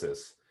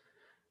hypothesis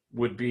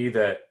would be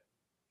that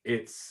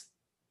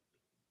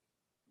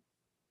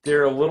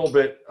they're a little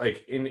bit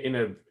like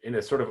in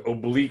a sort of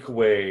oblique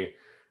way,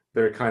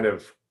 they're kind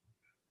of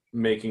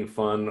making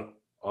fun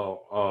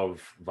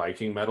of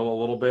Viking metal a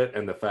little bit,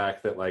 and the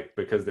fact that like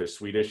because they're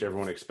Swedish,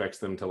 everyone expects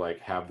them to like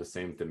have the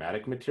same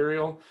thematic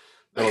material.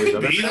 That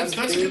could be.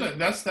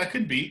 That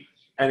could be.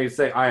 And he'd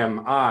say, I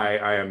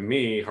am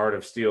me, heart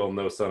of steel,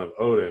 no son of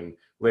Odin.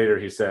 Later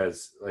he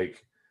says,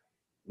 like,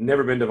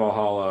 never been to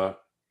Valhalla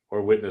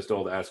or witnessed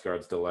old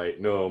Asgard's delight.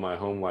 No, my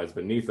home lies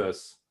beneath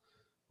us.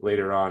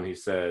 Later on he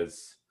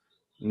says,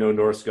 no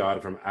Norse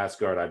god from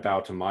Asgard, I bow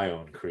to my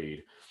own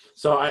creed.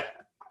 So I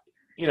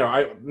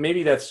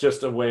maybe that's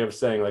just a way of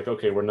saying like,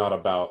 okay, we're not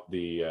about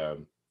the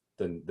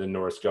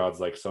Norse gods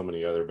like so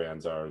many other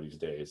bands are these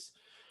days.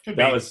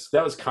 That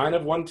was kind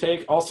of one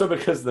take. Also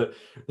because the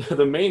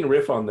main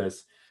riff on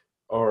this,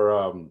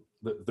 or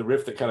the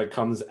riff that kind of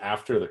comes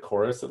after the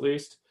chorus, at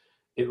least,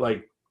 it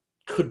like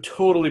could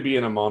totally be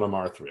in a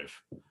Monomarth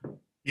riff.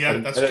 Yeah,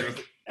 that's true.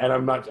 And I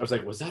was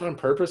like, was that on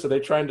purpose? Are they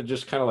trying to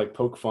just kind of like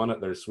poke fun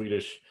at their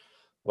Swedish,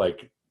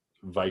 like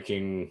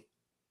Viking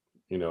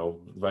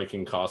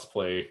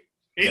cosplay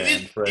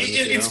band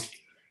friends?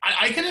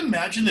 I can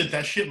imagine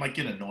that shit might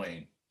get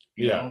annoying.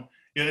 You know?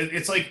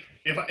 It's like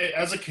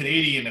as a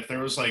Canadian, if there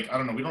was like, I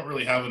don't know, we don't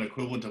really have an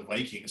equivalent of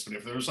Vikings, but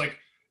if there was like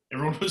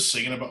everyone was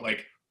singing about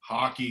like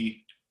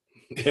hockey,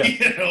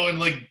 and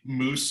like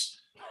moose,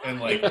 and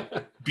like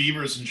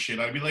beavers and shit,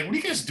 I'd be like, what are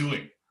you guys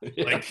doing?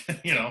 Yeah. Like,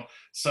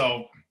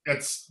 so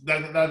that's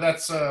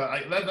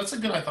a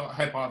good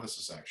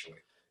hypothesis actually.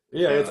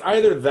 Yeah, it's Uh,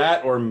 either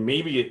that or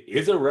maybe it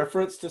is a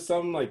reference to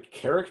some like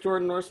character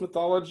in Norse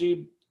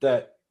mythology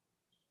that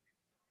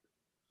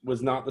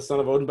was not the son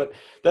of Odin, but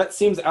that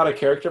seems out of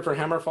character for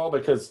Hammerfall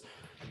because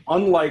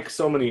unlike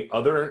so many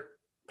other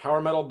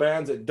power metal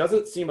bands, it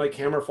doesn't seem like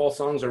Hammerfall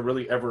songs are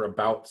really ever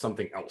about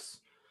something else.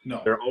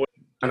 no, They're always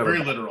kind of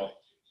very about, literal.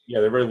 yeah,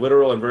 they're very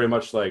literal and very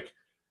much like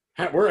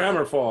we're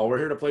Hammerfall. We're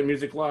here to play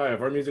music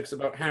live. Our music's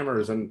about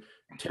hammers and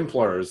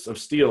Templars of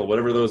steel,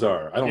 whatever those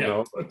are. I don't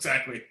know.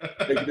 Exactly.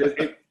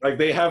 Like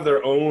they have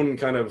their own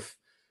kind of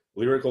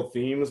lyrical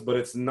themes, but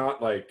it's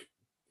not like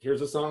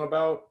here's a song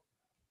about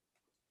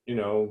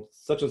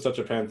such and such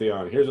a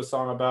pantheon. Here's a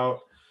song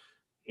about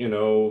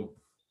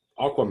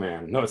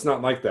Aquaman. No, it's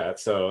not like that.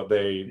 So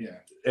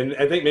and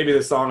I think maybe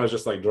this song is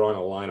just like drawing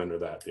a line under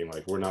that, being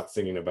like, we're not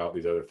singing about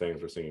these other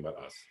things. We're singing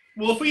about us.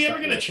 Well, if we ever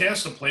get a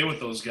chance to play with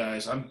those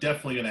guys, I'm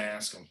definitely going to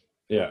ask them.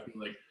 Yeah.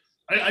 Like,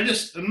 I'm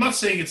not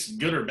saying it's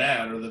good or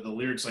bad or that the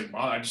lyrics like,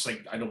 I just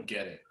like, I don't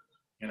get it,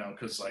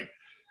 because like,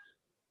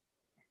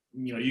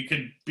 you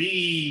could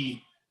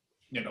be,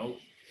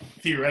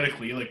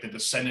 theoretically like the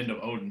descendant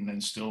of Odin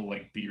and still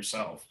like be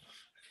yourself.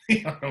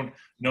 I don't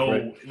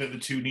know that the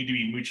two need to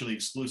be mutually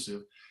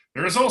exclusive.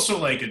 There is also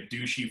like a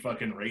douchey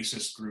fucking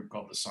racist group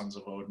called the Sons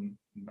of Odin.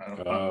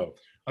 I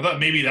thought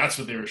maybe that's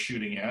what they were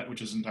shooting at,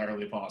 which is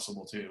entirely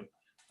possible too.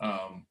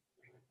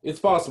 It's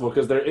possible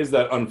because there is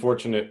that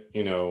unfortunate,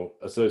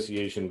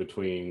 association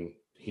between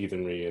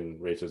heathenry and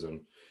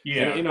racism.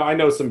 Yeah. And, I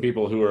know some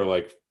people who are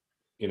like,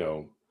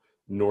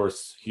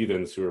 Norse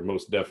heathens who are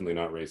most definitely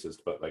not racist,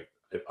 but like,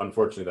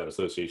 unfortunately, that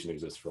association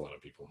exists for a lot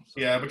of people. So.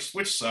 Yeah,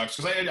 which sucks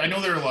because I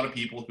know there are a lot of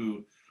people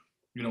who,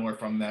 are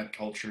from that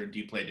culture and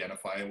deeply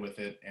identify with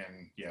it,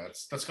 and yeah,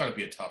 that's got to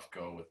be a tough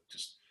go with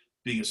just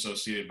being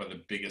associated by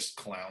the biggest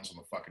clowns in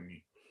the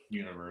fucking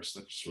universe.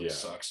 That just really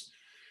sucks.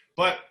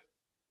 But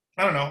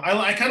I don't know.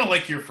 I kind of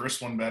like your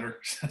first one better.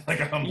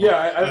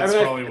 That's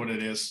probably what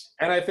it is.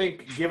 And I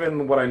think,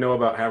 given what I know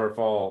about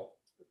Hammerfall,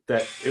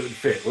 that it would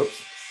fit.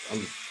 Whoops,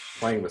 I'm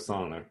playing the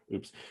song now.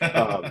 Oops.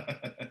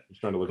 Just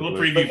trying to look a little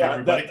at the preview for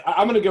everybody.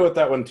 I'm going to go with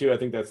that one too. I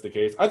think that's the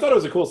case. I thought it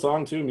was a cool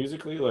song too,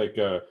 musically. Like,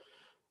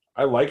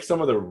 I like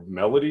some of the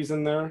melodies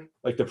in there.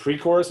 Like the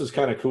pre-chorus is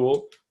kind of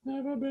cool.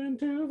 Never been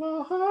to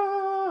the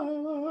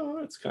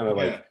heart. It's kind of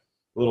like a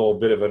little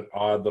bit of an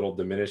odd little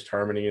diminished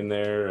harmony in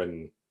there,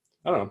 and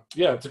I don't know.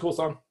 Yeah, it's a cool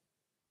song.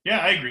 Yeah,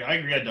 I agree.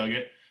 I dug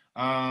it.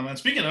 And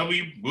speaking of,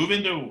 we move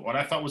into what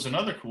I thought was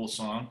another cool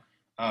song.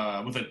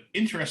 With an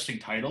interesting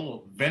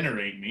title,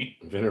 Venerate Me.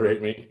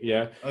 Venerate Me,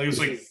 yeah. It was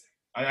like,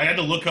 I had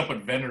to look up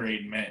what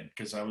venerate meant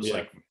because I was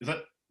like, is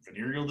that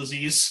venereal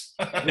disease?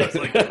 You don't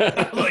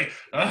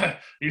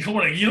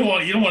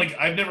want to,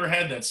 I've never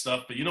had that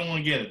stuff, but you don't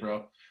want to get it,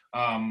 bro.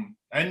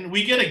 And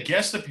we get a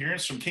guest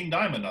appearance from King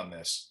Diamond on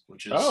this,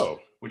 which is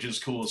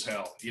cool as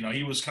hell.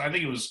 He was I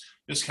think it was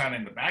just kind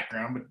of in the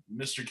background, but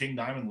Mr. King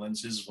Diamond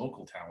lends his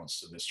vocal talents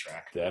to this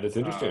track. That is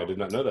interesting. I did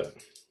not know that.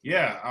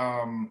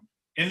 Yeah.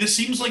 And this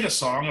seems like a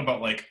song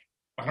about like,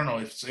 I don't know,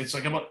 it's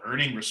like about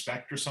earning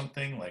respect or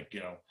something. Like,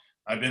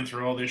 I've been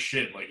through all this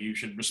shit. Like, you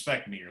should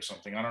respect me or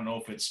something. I don't know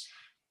if it's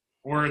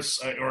or it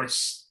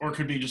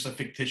could be just a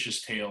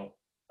fictitious tale.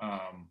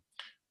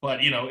 But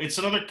it's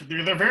another.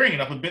 They're varying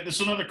it up a bit. This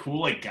is another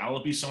cool like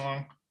gallopy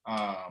song.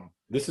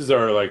 This is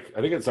our I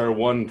think it's our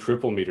one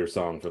triple meter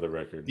song for the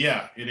record.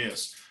 Yeah, it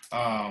is.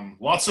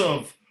 Lots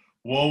of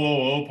whoa whoa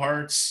whoa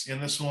parts in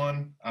this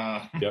one.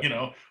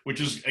 Which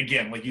is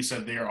again, like you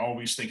said, they are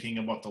always thinking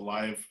about the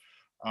live.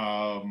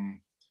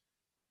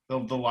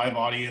 The live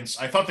audience.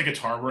 I thought the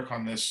guitar work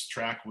on this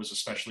track was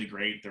especially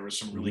great. There was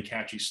some really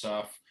catchy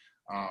stuff.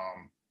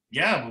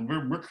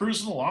 We're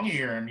cruising along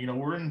here, and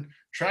we're in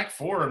track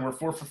 4, and we're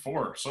 4 for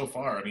 4 so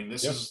far. I mean,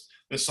 this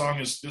song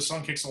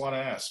kicks a lot of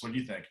ass. What do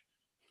you think?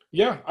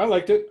 Yeah, I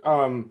liked it.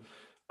 I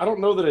don't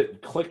know that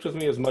it clicked with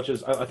me as much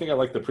as I think I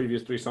liked the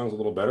previous 3 songs a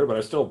little better, but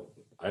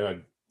I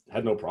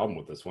had no problem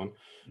with this one.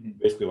 Mm-hmm.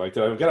 Basically liked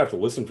it. I'm gonna have to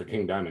listen for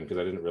King Diamond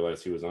because I didn't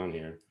realize he was on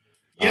here.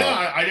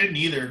 Yeah, I didn't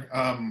either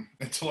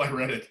until I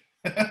read it.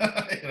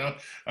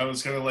 I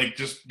was kind of like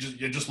just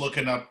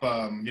looking up,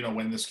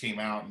 when this came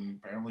out, and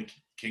apparently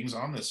King's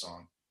on this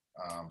song.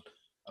 I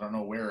don't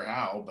know where or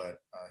how,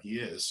 but he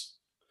is.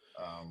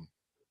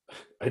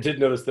 I did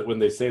notice that when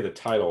they say the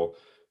title,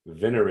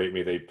 Venerate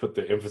Me, they put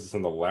the emphasis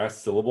on the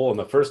last syllable. And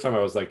the first time I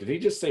was like, did he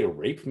just say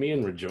rape me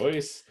and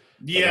rejoice?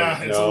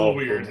 Yeah, it's a little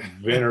weird.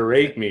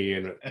 Venerate me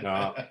and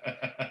no.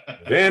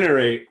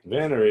 Venerate.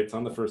 It's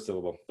on the first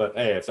syllable, but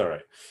hey, it's all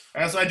right.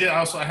 As I did,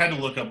 I had to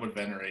look up what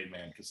venerate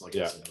meant because, like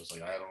I said, I was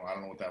like, I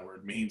don't know what that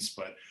word means,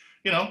 but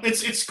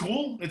it's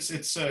cool. It's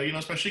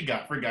especially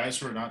for guys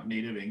who are not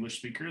native English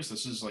speakers.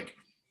 This is like,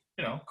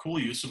 cool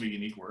use of a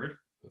unique word.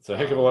 It's a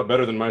heck of a lot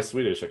better than my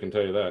Swedish, I can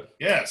tell you that.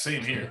 Yeah,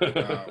 same here.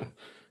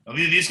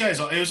 These guys,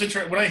 it was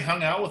interesting when I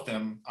hung out with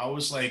them. I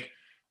was like,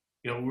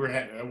 I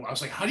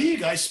was like, how do you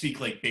guys speak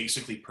like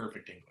basically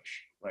perfect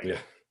English? Like,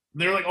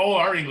 they're like, oh,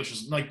 our English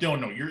is like,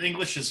 no, your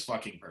English is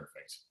fucking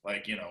perfect.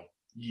 Like,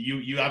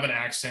 you have an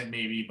accent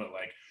maybe, but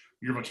like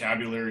your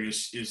vocabulary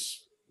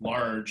is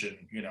large, and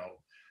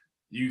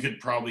you could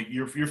probably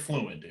you're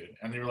fluent, dude.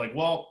 And they were like,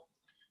 well,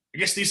 I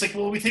guess these like,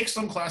 well, we take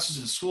some classes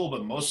in school,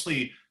 but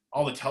mostly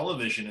all the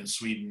television in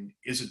Sweden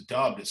isn't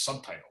dubbed; it's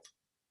subtitled.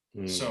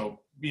 Mm. So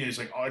it's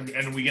like,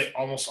 and we get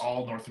almost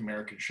all North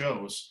American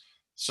shows,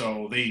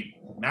 so they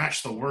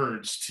match the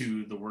words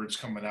to the words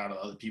coming out of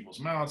other people's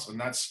mouths, and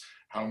that's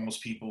how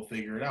most people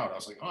figure it out. I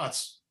was like, oh,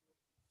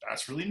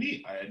 that's really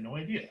neat. I had no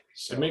idea.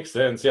 So It makes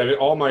sense. Yeah,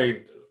 I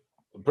mean,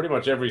 pretty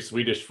much every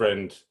Swedish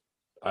friend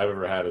I've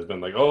ever had has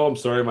been like, "Oh, I'm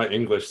sorry, my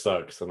English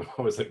sucks," and I'm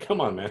always like,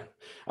 "Come on, man."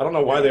 I don't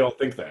know why yeah. they all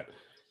think that.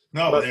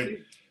 No, But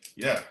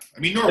yeah. I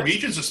mean,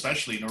 Norwegians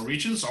especially.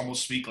 Norwegians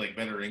almost speak like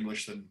better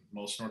English than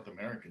most North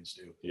Americans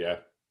do. yeah,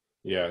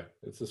 yeah,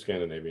 it's a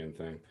Scandinavian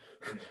thing.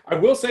 I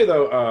will say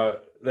though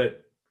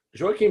that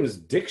Joachim's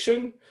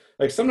diction,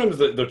 like sometimes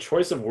the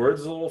choice of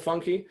words is a little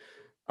funky,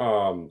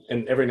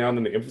 and every now and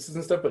then the emphasis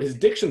and stuff, but his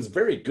diction's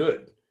very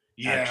good,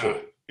 Yeah,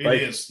 actually. it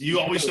Like, is. You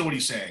always know what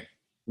he's saying.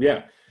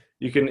 yeah,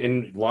 you can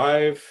in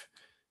live,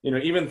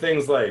 even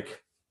things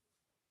like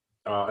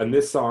in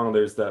this song,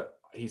 there's that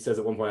he says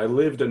at one point, "I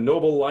lived a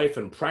noble life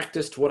and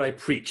practiced what I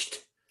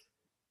preached,"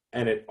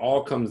 and it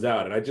all comes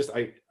out. And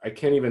I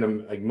can't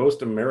even like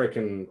most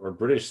American or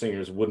British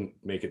singers wouldn't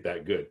make it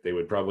that good. They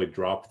would probably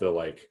drop the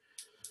like.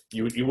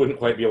 You wouldn't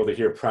quite be able to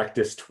hear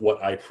 "practiced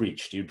what I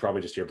preached." You'd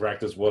probably just hear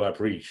 "practice what I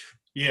preach."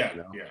 Yeah, You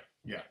know?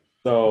 yeah.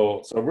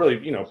 So really,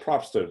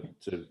 props to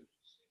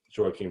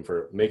Joachim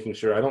for making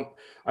sure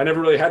I never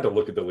really had to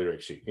look at the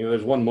lyric sheet.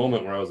 There's one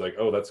moment where I was like,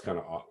 oh, that's kind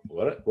of odd.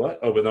 What?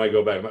 Oh, but then I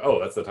go back, I'm like, oh,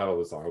 that's the title of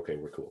the song. Okay,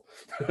 we're cool.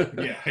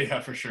 Yeah,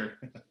 for sure.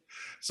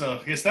 So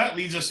I guess that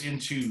leads us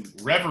into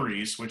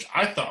Reveries, which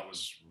I thought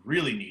was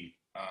really neat.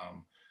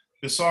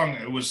 This song,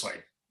 it was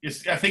like,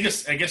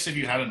 I guess if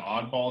you had an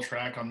oddball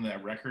track on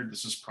that record,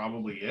 this is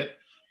probably it.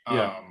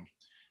 Yeah.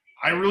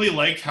 I really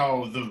liked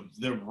how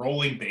the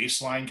rolling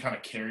bass line kind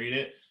of carried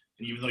it.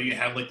 And even though you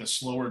had like the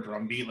slower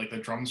drum beat, like the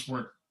drums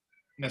weren't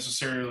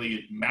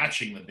necessarily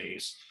matching the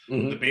bass.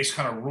 Mm-hmm. The bass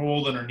kind of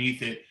rolled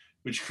underneath it,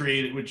 which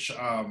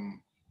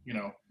kind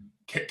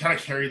of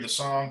carried the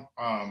song.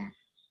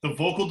 The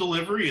vocal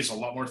delivery is a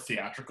lot more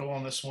theatrical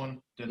on this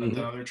one than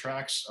other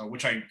tracks,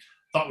 which I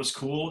thought was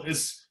cool.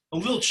 It's a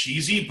little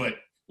cheesy, but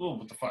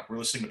what the fuck? We're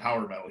listening to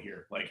power metal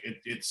here. Like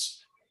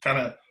it's kind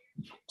of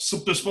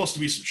there's supposed to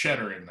be some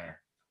cheddar in there.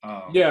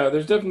 Yeah,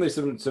 there's definitely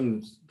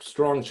some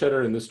strong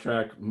cheddar in this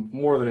track,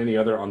 more than any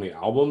other on the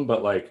album.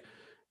 But like,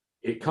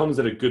 it comes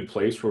at a good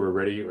place where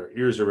our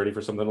ears are ready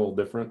for something a little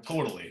different.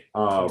 Totally.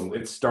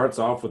 It starts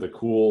off with a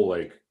cool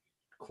like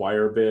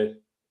choir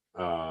bit,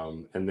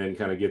 and then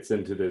kind of gets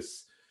into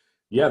this.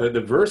 Yeah,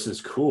 the verse is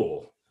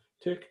cool.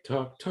 Tick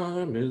tock,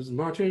 time is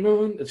marching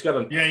on. It's got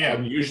an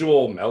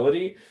unusual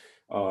melody,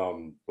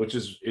 which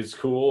is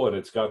cool, and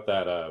it's got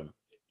that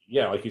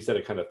like you said,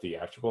 a kind of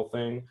theatrical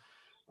thing.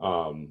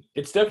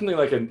 It's definitely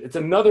like it's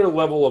another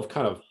level of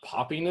kind of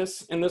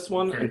poppiness in this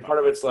one, and part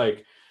of it's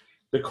like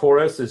the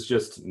chorus is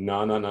just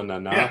na na na na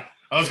na. Yeah,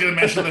 I was gonna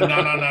mention the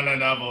na na na na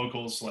na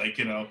vocals, like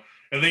and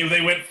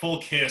they went full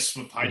Kiss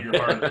with "Hide Your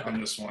Heart" on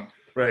this one,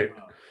 right?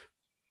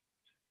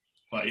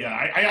 But yeah,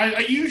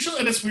 I usually,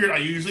 and it's weird. I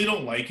usually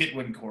don't like it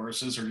when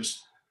choruses are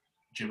just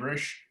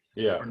gibberish,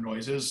 or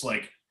noises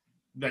like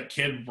that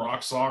Kid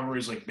Rock song where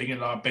he's like bing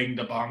da bing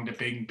da bong da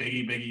bing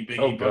biggie biggie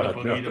biggie da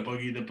boogie da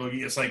boogie da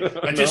boogie. It's like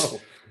that just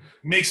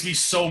makes me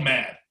so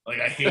mad.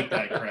 Like I hate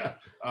that crap.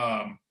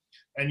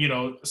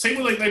 And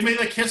same with like maybe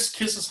like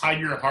Kisses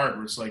 "Hide Your Heart"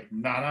 where it's like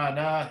na na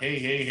na hey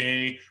hey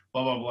hey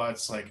blah blah blah.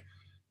 It's like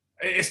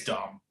it's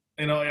dumb.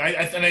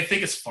 I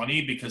think it's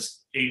funny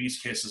because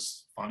 80s Kiss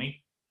is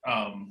funny.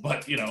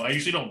 But I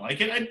usually don't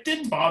like it. It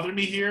didn't bother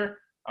me here.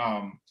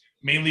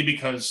 Mainly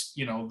because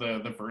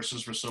the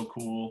verses were so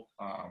cool.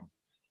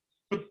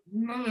 But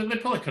no, they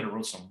probably could have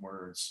wrote some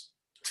words.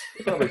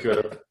 They probably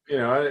could have.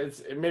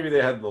 Maybe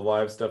they had the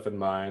live stuff in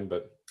mind,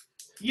 but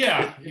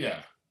yeah.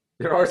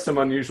 There are some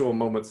unusual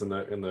moments in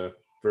the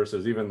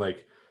verses. Even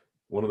like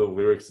one of the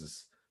lyrics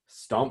is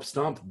 "stomp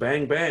stomp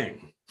bang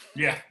bang."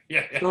 Yeah.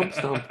 Stomp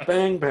stomp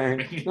bang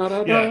bang.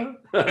 Yeah.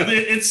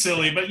 It's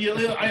silly, but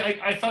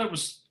I thought it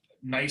was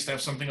nice to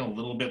have something a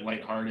little bit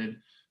lighthearted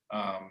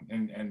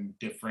and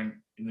different.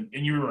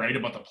 And you were right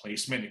about the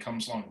placement. It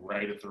comes along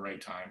right at the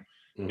right time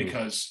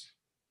because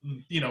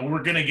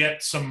we're gonna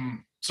get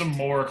some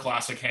more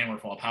classic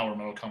Hammerfall power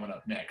metal coming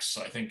up next.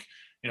 So I think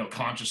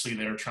consciously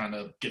they're trying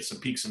to get some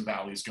peaks and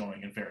valleys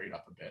going and vary it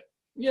up a bit.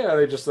 Yeah,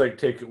 they just like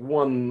take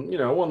one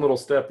little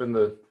step in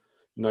the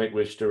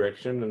Nightwish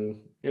direction, and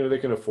they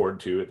can afford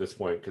to at this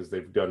point because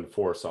they've done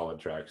 4 solid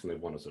tracks and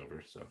they've won us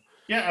over. So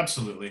yeah,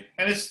 absolutely,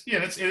 and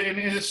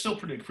it's still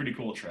pretty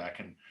cool track.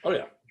 And oh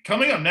yeah,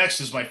 coming up next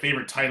is my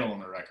favorite title on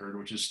the record,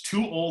 which is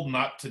 "Too Old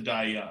Not to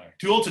Die Young."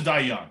 Too Old to Die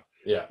Young.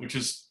 Yeah, which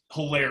is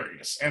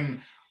hilarious,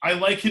 and I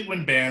like it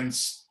when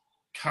bands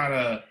kind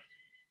of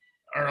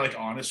are like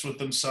honest with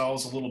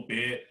themselves a little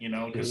bit,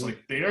 because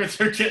like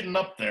they're getting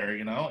up there,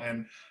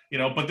 and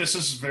But this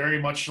is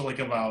very much like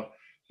about,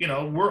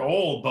 we're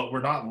old, but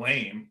we're not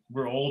lame.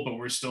 We're old, but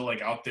we're still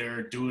like out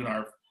there doing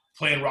our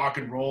playing rock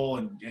and roll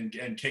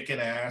and kicking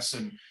ass.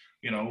 And,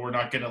 we're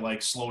not going to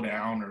like slow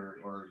down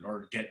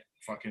or get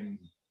fucking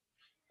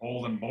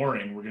old and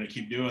boring. We're going to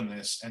keep doing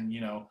this. And,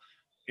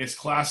 it's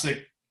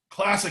classic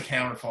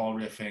Hammerfall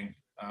riffing.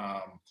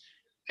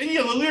 And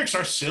the lyrics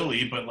are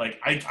silly, but like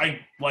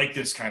I like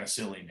this kind of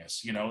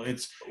silliness.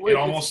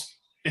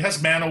 It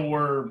has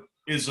Manowar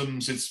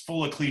isms. It's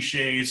full of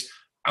cliches.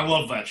 I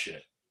love that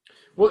shit.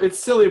 Well, it's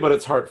silly, but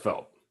it's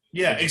heartfelt.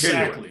 Yeah, It's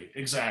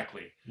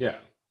exactly. Yeah.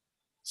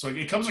 So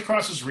it comes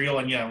across as real,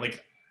 and yeah,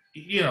 like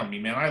me,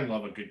 man. I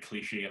love a good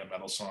cliche in a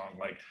metal song.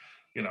 Like,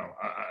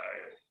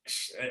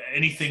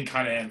 anything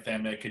kind of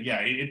anthemic, and yeah,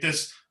 it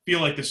does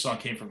feel like this song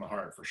came from the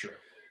heart for sure.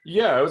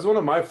 Yeah, it was one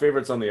of my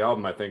favorites on the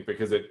album, I think,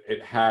 because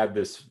it had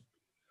this,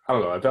 I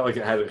don't know, I felt like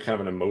it had kind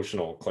of an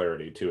emotional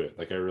clarity to it.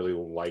 Like I really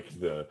liked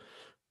the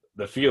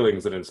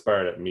feelings that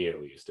inspired it, me at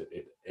least.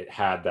 It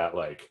had that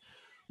like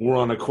we're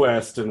on a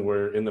quest and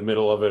we're in the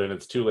middle of it and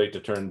it's too late to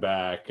turn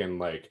back, and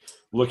like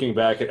looking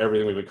back at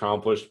everything we've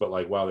accomplished, but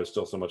like wow, there's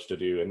still so much to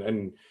do.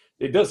 And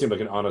it does seem like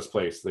an honest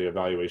place, the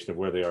evaluation of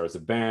where they are as a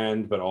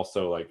band, but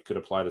also like could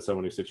apply to so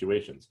many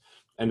situations.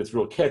 And it's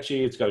real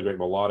catchy. It's got a great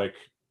melodic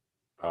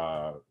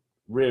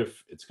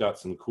riff. It's got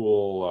some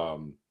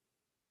cool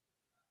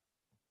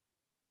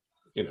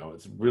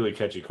it's really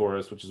catchy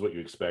chorus, which is what you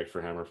expect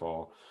for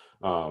Hammerfall.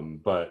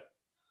 But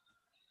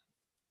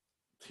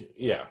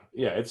yeah,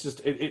 it's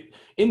just it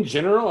in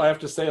general, I have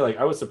to say, like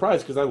I was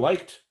surprised because I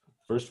liked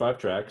first 5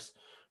 tracks,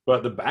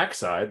 but the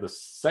backside, the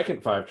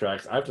second 5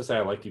 tracks, I have to say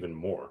I liked even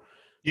more.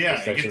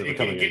 Yeah,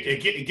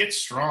 it gets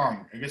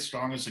strong. It gets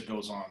strong as it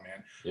goes on,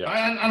 man. Yeah.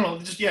 I don't know.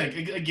 Just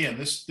again,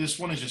 this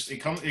one is just it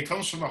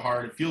comes from the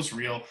heart. It feels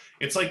real.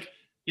 It's like,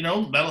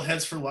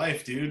 metalheads for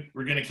life, dude.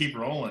 We're gonna keep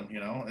rolling.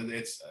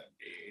 It's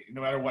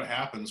no matter what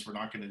happens, we're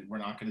not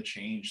gonna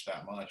change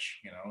that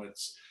much.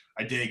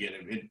 I dig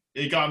it.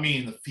 It got me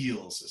in the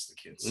feels, as the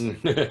kids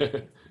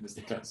say.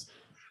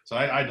 So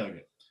I dug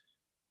it.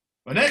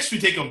 But next we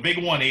take a big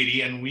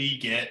 180 and we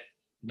get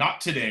Not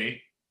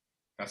Today.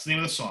 That's the name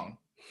of the song.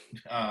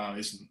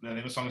 The name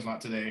of the song is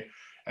Not Today.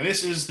 And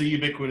this is the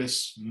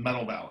ubiquitous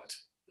metal ballad.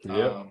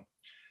 Yep.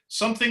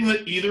 Something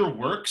that either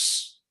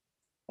works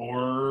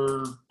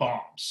or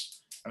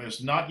bombs. And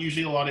there's not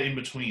usually a lot of in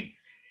between.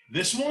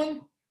 This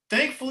one,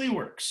 thankfully,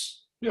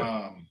 works.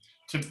 Yeah.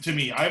 To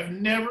me, I've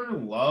never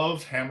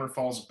loved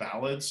Hammerfall's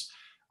ballads.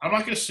 I'm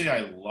not going to say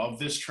I love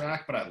this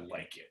track, but I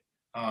like it.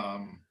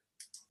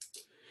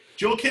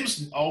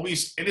 Joachim's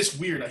always, and it's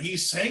weird, he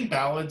sang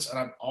ballads, and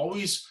I'm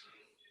always,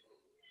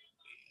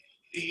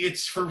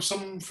 it's for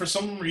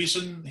some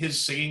reason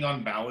his singing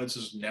on ballads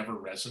has never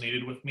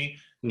resonated with me,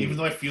 even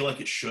though I feel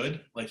like it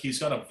should. Like he's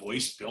got a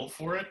voice built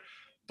for it,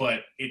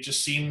 but it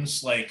just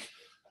seems like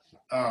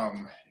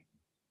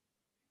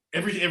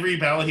every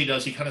ballad he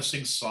does, he kind of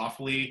sings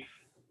softly,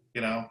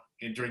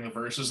 during the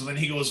verses, and then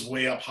he goes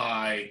way up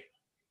high,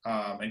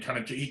 and kind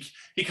of he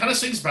kind of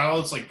sings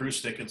ballads like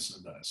Bruce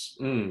Dickinson does,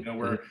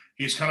 where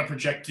he's kind of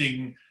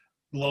projecting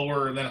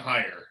lower and then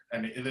higher,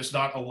 and there's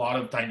not a lot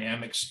of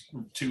dynamics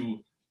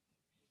to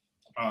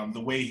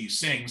the way he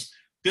sings.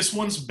 This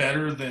one's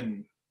better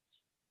than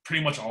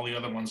pretty much all the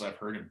other ones I've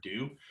heard him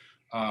do.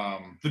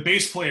 The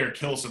bass player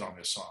kills it on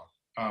this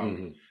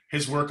song.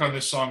 His work on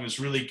this song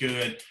is really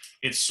good.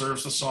 It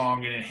serves the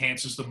song and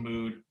enhances the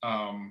mood.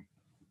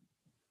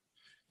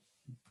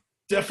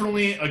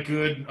 Definitely a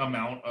good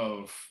amount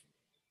of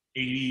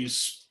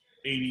 80s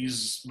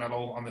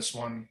metal on this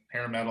one,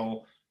 hair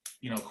metal,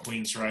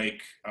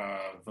 Queensryche,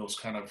 those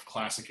kind of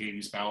classic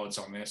 80s ballads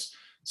on this.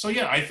 So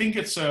yeah, I think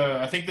this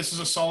is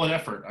a solid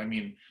effort. I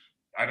mean,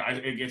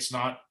 it's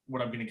not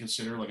what I'm going to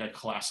consider like a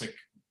classic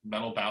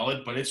metal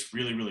ballad, but it's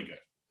really, really good.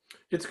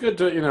 It's good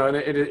to, and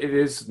it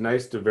is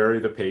nice to vary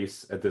the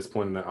pace at this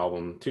point in the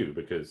album too,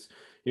 because,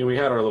 we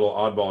had our little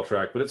oddball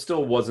track, but it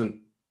still wasn't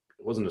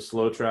a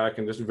slow track,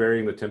 and just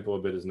varying the tempo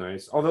a bit is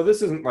nice. Although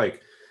this isn't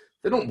like,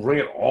 they don't bring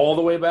it all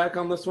the way back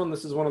on this one.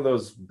 This is one of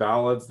those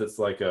ballads that's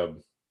like a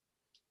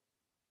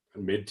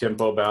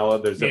mid-tempo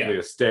ballad. There's definitely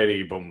a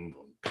steady boom,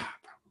 boom.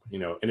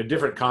 In a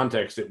different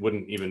context, it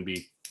wouldn't even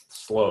be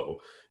slow.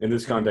 In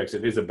this context,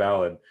 it is a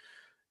ballad.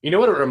 You know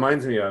what it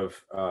reminds me of?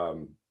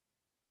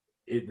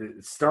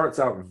 It starts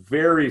out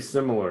very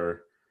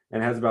similar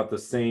and has about the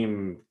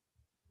same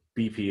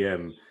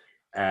BPM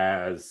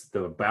as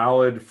the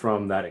ballad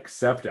from that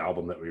Accept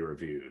album that we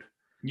reviewed.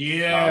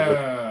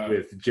 Yeah.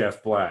 With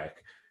Jeff Black.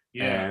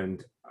 Yeah.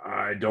 And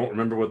I don't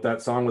remember what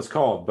that song was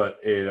called, but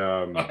it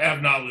I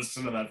have not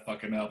listened to that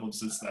fucking album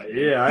since that.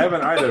 Yeah, I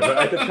haven't either. But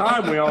at the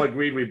time we all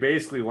agreed we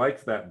basically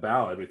liked that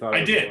ballad. We thought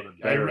I did.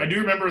 I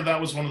do remember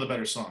that was one of the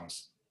better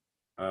songs.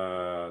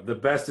 The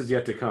Best Is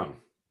Yet to Come.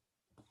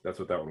 That's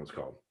what that one was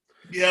called.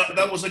 Yeah,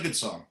 that was a good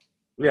song.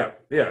 Yeah.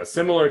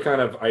 Similar kind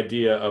of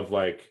idea of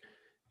like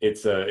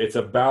it's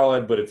a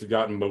ballad, but it's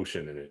got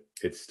motion in it.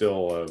 It's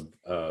still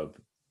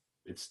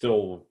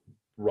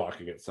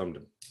rocking at some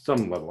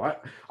level.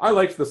 I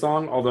liked the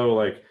song, although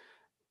like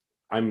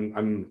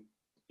I'm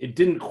it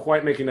didn't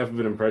quite make enough of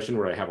an impression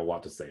where I have a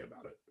lot to say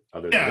about it.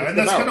 Other than Yeah, it's and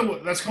the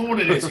ballad. that's kind of what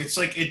it is. It's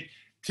like it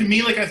to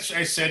me, like I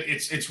said,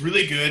 it's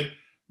really good,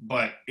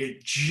 but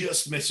it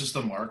just misses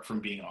the mark from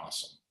being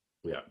awesome.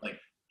 Yeah. Like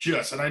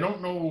just, and I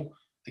don't know.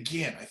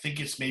 Again, I think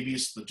it's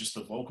just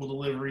the vocal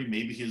delivery.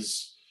 Maybe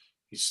he's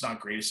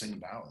not great at singing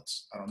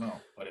ballads. I don't know,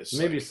 but it's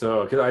Maybe like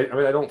so, because I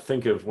mean I don't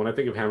think of when I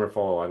think of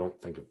Hammerfall, I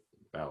don't think of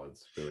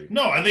ballads really.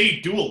 no, and they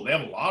do. They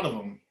have a lot of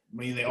them. I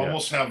mean, they Yeah,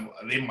 almost have.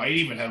 They might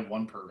even have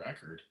one per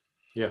record.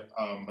 yeah.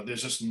 But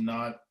there's just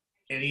not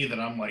any that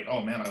I'm like,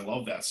 oh man, I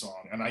love that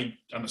song. And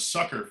I'm a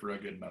sucker for a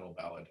good metal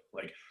ballad.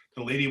 Like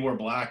The Lady Wore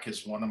Black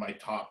is one of my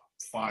top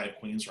 5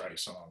 Queensryche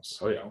songs.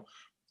 Oh You yeah. know,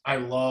 I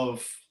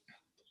love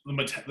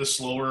the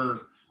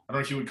slower. I don't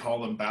know if you would call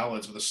them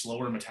ballads, but the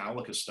slower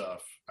Metallica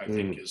stuff I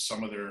think is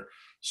some of their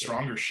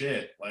stronger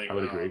shit. Like, I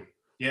would agree.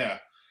 yeah.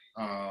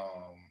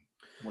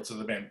 What's the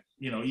other band?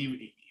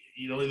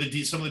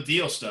 Some of the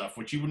Dio stuff,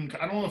 which you wouldn't.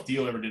 I don't know if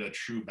Dio ever did a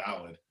true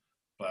ballad,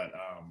 but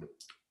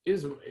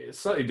Is a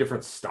slightly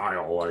different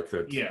style, like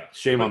the yeah.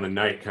 Shame But on the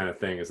Night kind of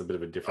thing is a bit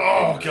of a different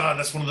oh thing. god,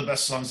 that's one of the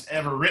best songs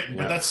ever written.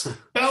 But Yeah. that's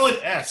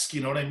ballad-esque,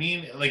 you know what I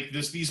mean? Like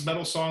these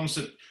metal songs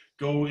that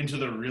go into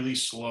the really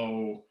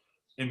slow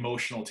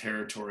emotional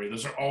territory.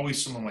 Those are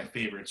always some of my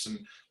favorites. And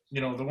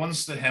the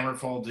ones that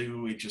Hammerfall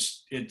do, it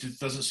just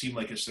doesn't seem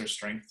like it's their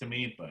strength to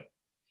me, but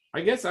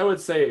I guess I would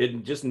say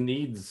it just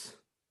needs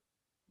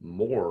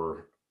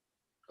more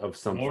of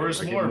something. more is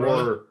Like more,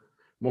 brother.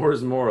 more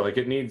is more. Like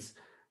it needs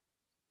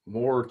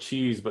more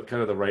cheese, but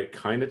kind of the right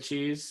kind of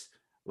cheese.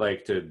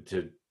 Like to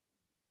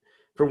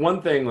for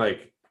one thing,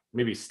 like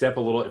maybe step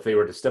a little if they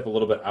were to step a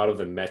little bit out of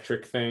the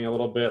metric thing a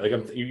little bit.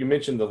 Like you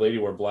mentioned the Lady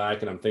Wore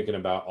Black, and I'm thinking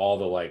about all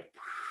the like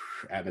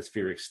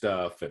atmospheric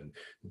stuff and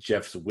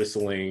Jeff's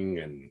whistling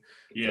and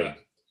Yeah.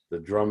 the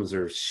drums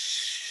are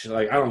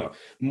like I don't know,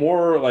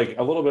 more like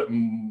a little bit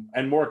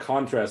and more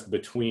contrast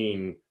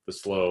between the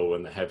slow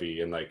and the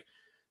heavy, and like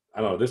I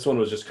don't know, this one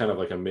was just kind of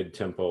like a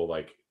mid-tempo,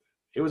 like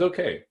it was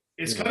okay.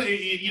 It's You kind know? of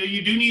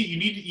you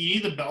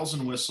need the bells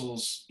and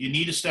whistles. You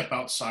need to step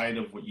outside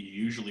of what you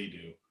usually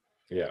do.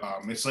 Yeah.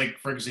 It's like,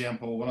 for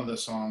example, one of the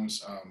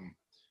songs,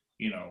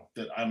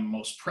 that I'm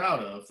most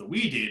proud of that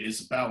we did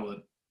is a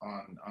ballad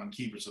on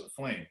Keepers of the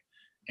Flame,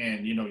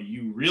 and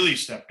you really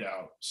stepped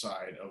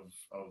outside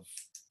of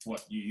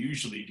what you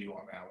usually do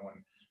on that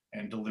one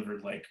and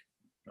delivered like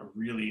a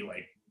really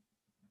like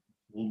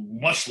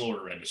much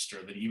lower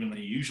register than even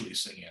they usually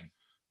sing in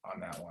on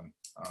that one.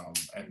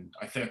 And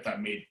I think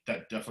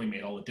that definitely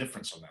made all the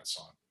difference on that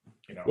song.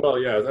 Well,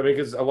 yeah, I mean,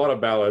 because a lot of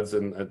ballads,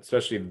 and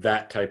especially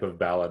that type of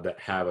ballad that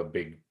have a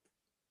big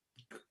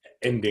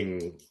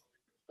ending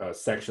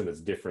section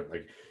that's different,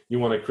 like you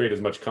want to create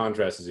as much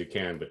contrast as you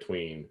can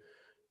between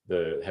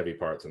the heavy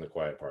parts and the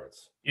quiet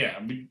parts. Yeah,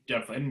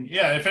 definitely. And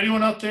yeah, if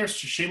anyone out there,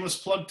 shameless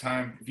plug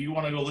time. If you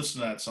want to go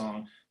listen to that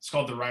song, it's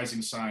called "The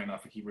Rising Sign"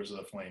 off of Keepers of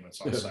the Flame. It's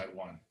on side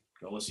 1.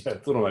 Go listen Yeah, to it.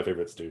 it's one of my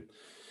favorites too.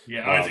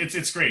 Yeah,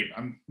 it's great.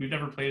 We've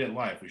never played it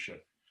live. We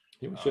should.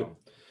 Yeah, we should.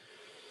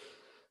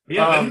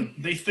 Yeah, then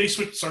they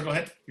switched. Sorry, go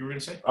ahead. You were gonna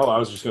say? Oh, I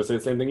was just gonna say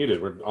the same thing you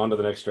did. We're on to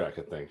the next track,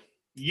 I think.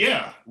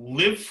 Yeah,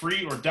 Live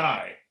Free or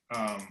Die.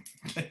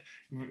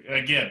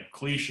 Again,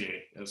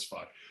 cliche as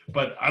fuck,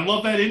 but I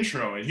love that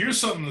intro. And here's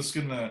something that's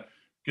gonna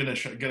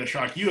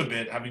shock you a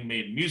bit, having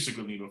made music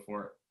with me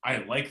before. I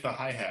like the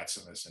hi-hats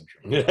in this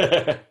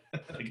intro.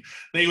 Like,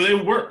 they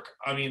work.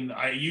 I mean,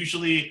 I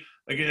usually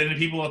like, and the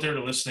people out there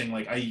that are listening,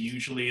 like I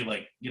usually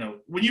like,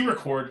 when you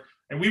record,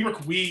 and we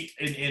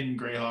in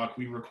Greyhawk,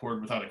 we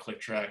record without a click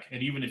track,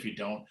 and even if you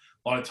don't,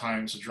 a lot of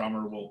times the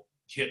drummer will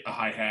hit the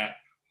hi-hat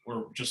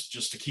or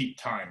just to keep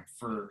time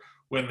for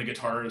when the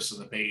guitarist and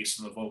the bass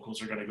and the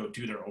vocals are going to go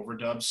do their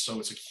overdubs, so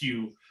it's a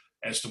cue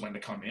as to when to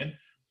come in.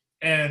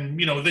 And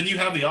then you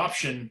have the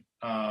option,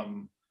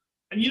 and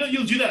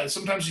you'll do that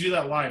sometimes. You do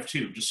that live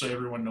too, just so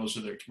everyone knows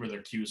where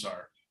their cues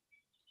are.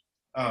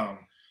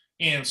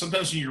 And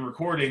sometimes when you're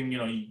recording,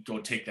 you go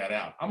take that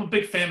out. I'm a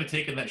big fan of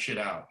taking that shit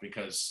out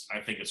because I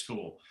think it's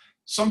cool.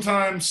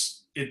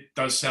 Sometimes it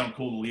does sound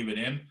cool to leave it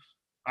in.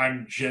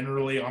 I'm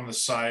generally on the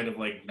side of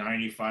like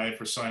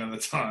 95% of the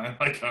time.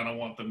 I kind of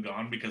want them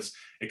gone because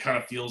it kind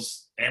of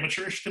feels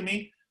amateurish to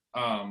me.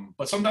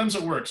 But sometimes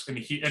it works. And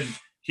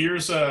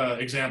here's an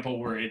example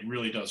where it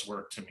really does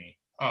work to me.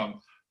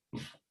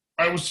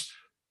 As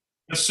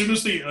soon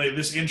as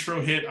this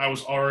intro hit, I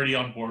was already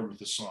on board with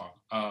the song.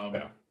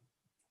 Yeah.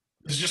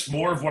 This is just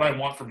more of what I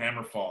want from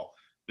Hammerfall.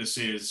 This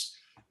is,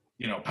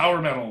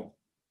 power metal,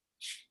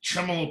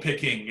 tremolo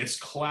picking. It's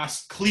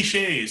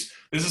cliches.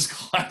 This is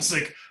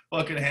classic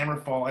fucking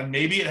Hammerfall, and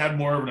maybe it had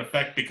more of an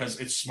effect because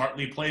it's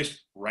smartly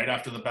placed right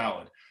after the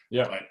ballad.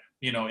 Yeah. But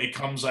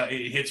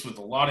it hits with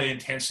a lot of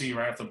intensity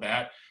right off the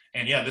bat,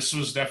 and yeah, this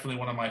was definitely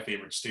one of my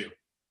favorites too.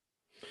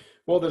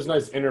 Well, there's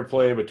nice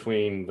interplay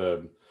between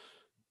the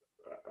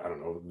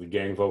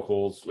gang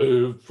vocals,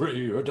 "Live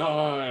free or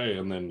die,"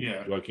 and then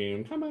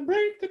Joaquin, "Come and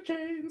break the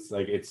chains."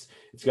 Like it's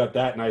got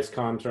that nice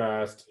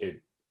contrast.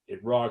 It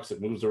rocks.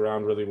 It moves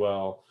around really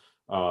well.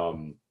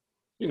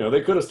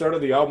 They could have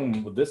started the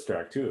album with this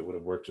track too. It would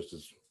have worked just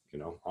as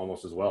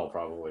almost as well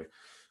probably,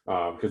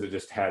 because it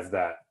just has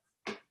that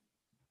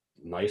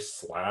nice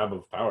slab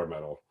of power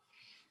metal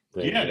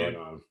thing Yeah, going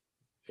dude. on.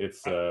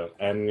 It's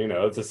and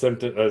it's a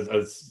symptom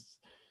as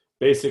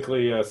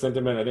basically a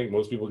sentiment I think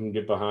most people can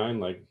get behind.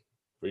 Like,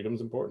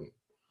 freedom's important.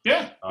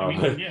 Yeah, I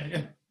mean, Um,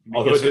 yeah.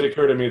 although it Because did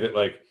occur to me that,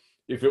 like,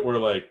 if it were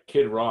like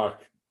Kid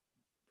Rock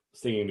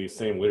singing these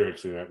same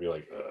lyrics, we might be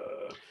like,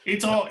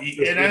 it's all, this and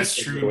really that's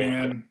takes it true, away.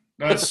 man.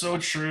 That's so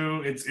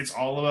true. It's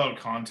all about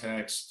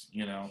context,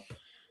 when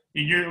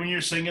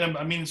you're singing them,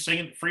 I mean,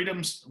 singing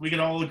freedoms, we can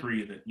all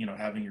agree that,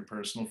 having your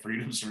personal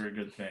freedoms are a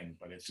good thing,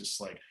 but it's just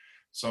like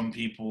some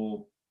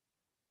people,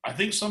 I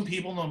think some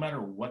people, no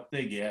matter what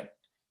they get,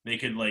 they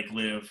could like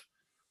live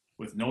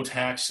with no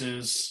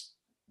taxes,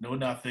 no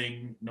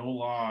nothing, no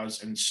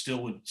laws, and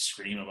still would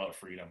scream about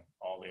freedom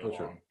all day Oh,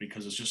 sure. long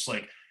because it's just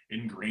like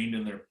ingrained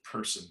in their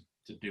person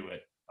to do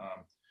it.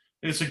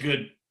 It's a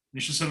good. You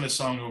should send this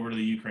song over to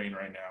the Ukraine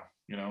right now.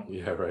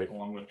 Yeah, right.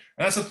 Along with,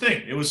 and that's the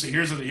thing. It was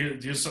here's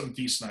something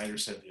Dee Snider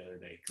said the other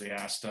day. They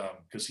asked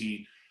because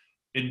he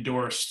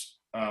endorsed,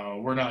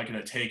 we're not going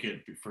to take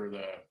it for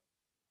the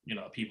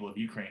people of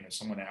Ukraine, and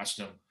someone asked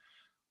him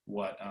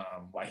what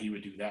why he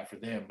would do that for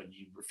them, but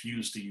he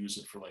refused to use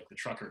it for like the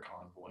trucker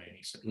convoy. And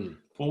he said, Mm.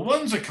 well,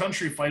 one's a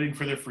country fighting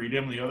for their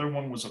freedom, the other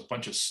one was a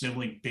bunch of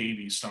sniveling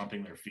babies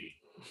stomping their feet.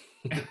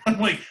 And I'm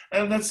like,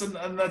 and that's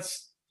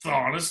the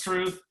honest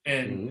truth.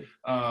 And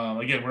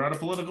again, we're not a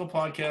political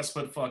podcast,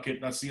 but fuck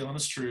it, that's the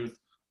honest truth.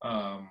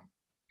 And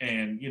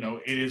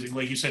it is,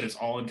 like you said, it's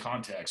all in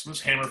context. When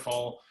it's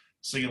Hammerfall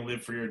singing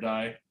 "Live Free or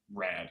Die,"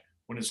 rad.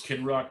 When it's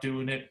Kid Rock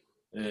doing it,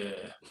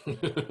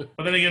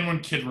 but then again, when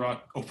Kid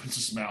Rock opens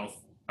his mouth,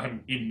 I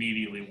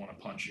immediately want to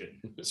punch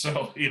it.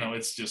 So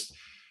it's just,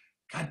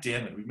 god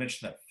damn it, we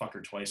mentioned that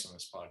fucker twice on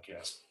this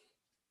podcast.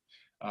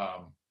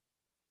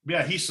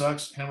 Yeah, he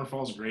sucks.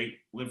 Hammerfall's great.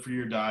 "Live Free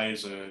or Die"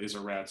 is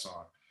a rad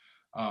song.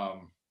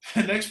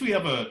 Next we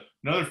have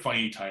another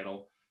funny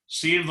title,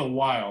 "State of the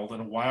Wild,"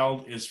 and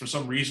 "Wild" is for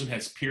some reason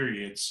has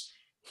periods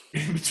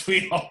in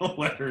between all the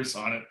letters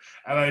on it,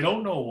 and I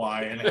don't know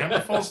why. And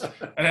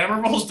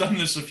Hammerfall's done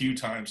this a few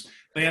times.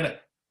 They had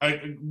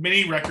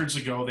many records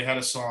ago. They had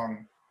a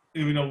song,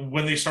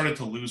 when they started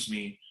to lose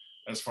me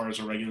as far as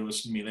a regular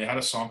listen to me. They had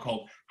a song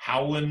called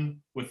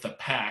 "Howlin' with the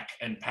Pack,"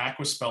 and "Pack"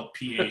 was spelled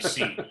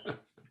P-A-C.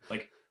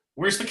 Like,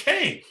 where's the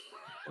K?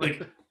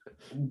 Like,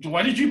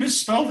 why did you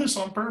misspell this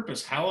on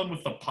purpose? Howlin'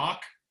 with the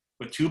Pac,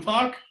 with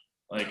Tupac,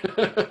 like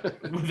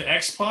with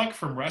X-Pac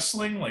from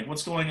wrestling. Like,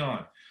 what's going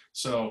on?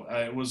 So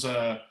it's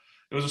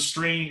a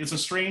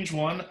strange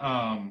one.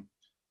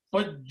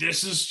 But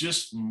this is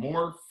just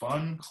more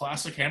fun,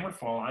 classic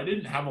Hammerfall. I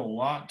didn't have a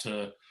lot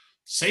to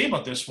say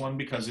about this one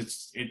because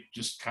it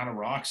just kind of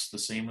rocks the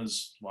same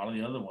as a lot of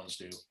the other ones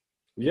do.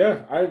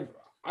 Yeah,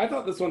 I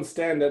thought this one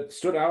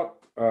stood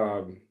out.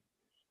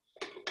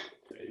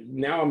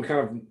 Now I'm kind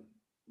of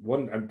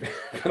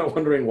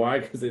wondering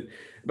why,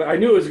 but I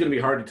knew it was going to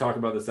be hard to talk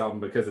about this album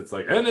because it's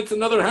like, and it's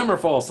another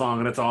Hammerfall song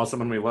and it's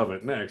awesome and we love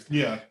it. Next,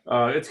 Yeah,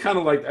 it's kind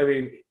of like, I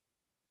mean,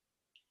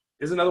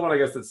 is another one I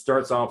guess that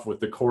starts off with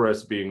the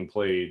chorus being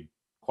played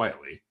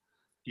quietly.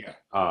 Yeah.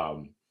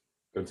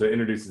 And so it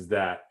introduces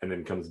that and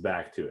then comes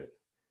back to it.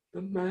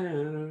 The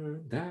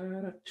manner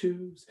that I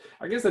choose.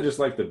 I guess I just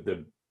like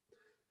the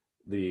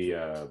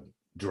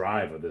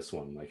drive of this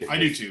one. Like, I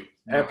do too.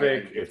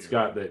 Epic. It's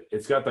got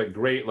that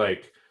great,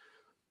 like,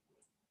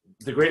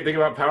 the great thing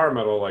about power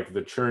metal, like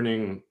the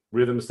churning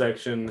rhythm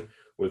section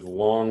with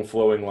long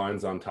flowing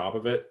lines on top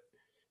of it.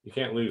 You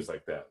can't lose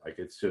like that. Like,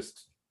 it's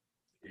just,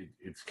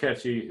 it's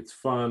catchy, it's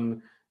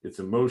fun, it's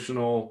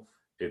emotional,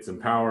 it's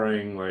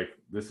empowering. Like,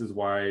 this is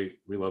why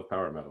we love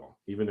power metal,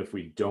 even if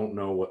we don't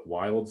know what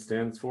WILD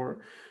stands for.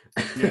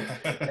 Yeah.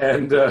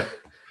 And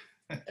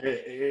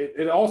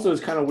it also is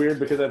kind of weird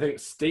because I think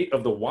 "State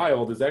of the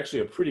Wild" is actually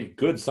a pretty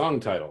good song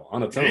title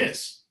on its own. It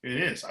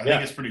is. I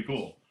think it's pretty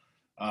cool.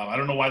 I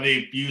don't know why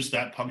they used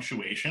that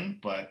punctuation,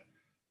 but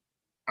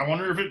I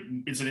wonder if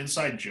it's an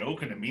inside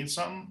joke and it means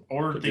something,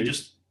 or they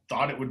just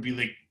thought it would be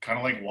like kind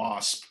of like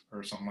 "Wasp"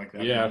 or something like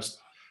that. Yeah. They just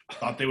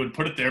thought they would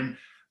put it there.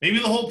 Maybe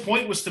the whole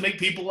point was to make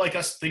people like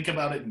us think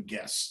about it and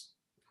guess.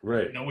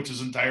 Right. Which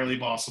is entirely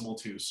possible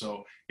too.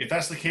 So if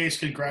that's the case,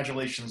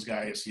 congratulations,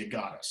 guys. You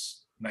got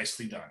us.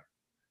 Nicely done.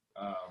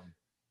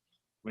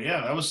 But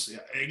yeah, that was,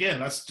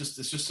 again,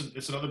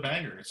 it's another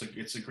banger.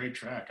 It's a great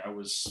track. I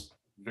was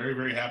very,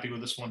 very happy with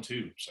this one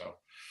too. So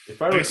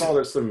if I recall,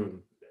 there's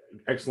some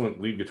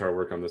excellent lead guitar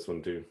work on this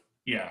one too.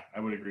 Yeah, I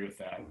would agree with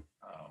that.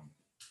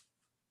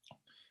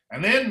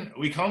 And then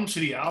we come to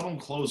the album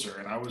closer,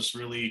 and I was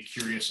really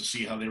curious to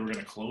see how they were going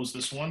to close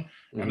this one.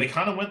 Mm-hmm. And they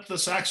kind of went the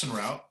Saxon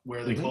route,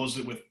 where they closed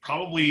it with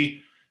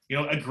probably,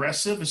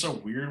 aggressive is a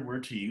weird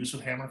word to use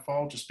with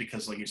Hammerfall, just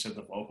because, like you said,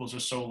 the vocals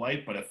are so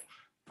light. But if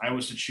I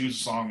was to choose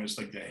a song as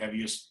like the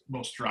heaviest,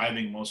 most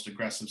driving, most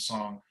aggressive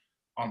song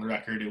on the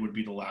record, it would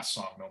be the last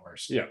song, "No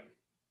Mercy." Yeah.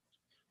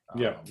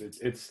 Yeah,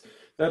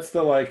 that's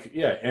the, like,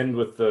 end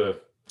with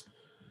the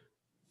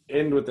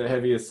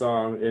heaviest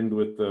song, end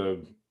with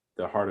the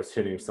hardest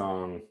hitting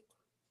song,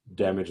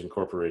 Damage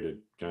Incorporated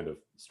kind of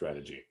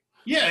strategy.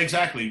 Yeah,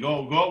 exactly.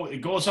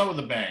 It goes out with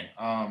a bang.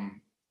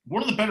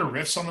 One of the better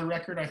riffs on the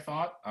record, I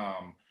thought.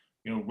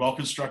 Well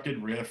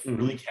constructed riff,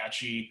 really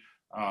catchy.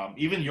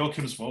 Even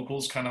Joachim's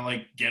vocals kind of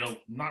like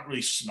not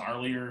really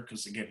snarlier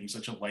because again he's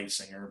such a light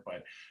singer,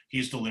 but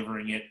he's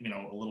delivering it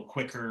a little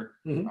quicker.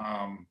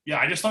 Yeah,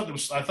 I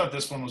thought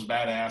this one was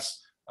badass.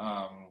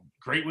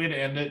 Great way to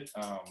end it.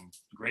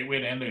 Great way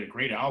to end a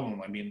great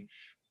album. I mean,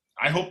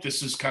 I hope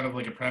this is kind of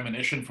like a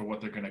premonition for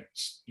what they're gonna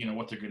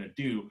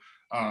do.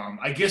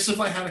 I guess if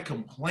I had a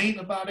complaint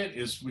about it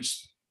is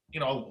which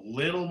a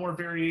little more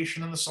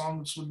variation in the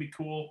songs would be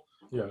cool.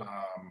 Yeah.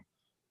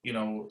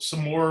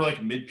 Some more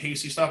like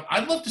mid-pacey stuff.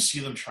 I'd love to see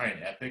them try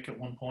an epic at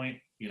one point.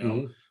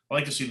 I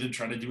like to see them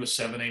try to do a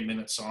 7-8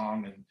 minute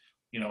song and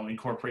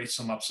incorporate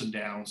some ups and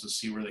downs and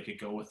see where they could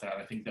go with that.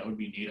 I think that would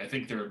be neat. I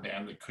think they're a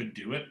band that could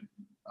do it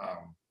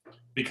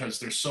because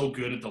they're so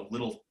good at the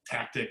little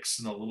tactics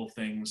and the little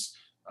things.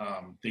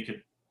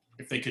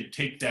 If they could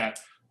take that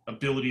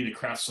ability to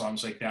craft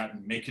songs like that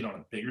and make it on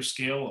a bigger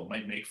scale, it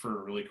might make for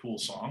a really cool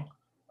song.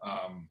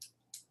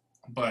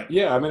 But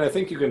yeah, I mean, I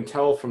think you can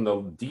tell from the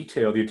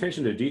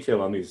attention to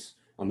detail on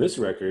this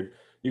record,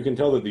 you can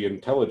tell that the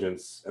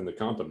intelligence and the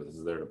competence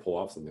is there to pull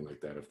off something like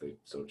that if they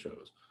so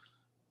chose.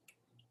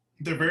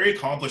 They're very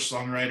accomplished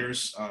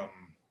songwriters.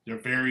 They're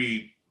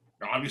very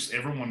obvious.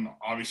 Everyone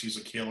obviously is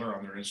a killer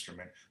on their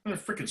instrument. And they're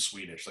freaking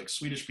Swedish. Like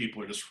Swedish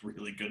people are just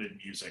really good at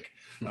music.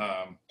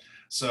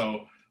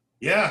 So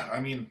yeah, I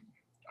mean,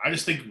 I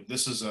just think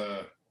this is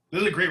a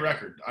great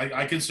record.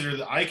 I consider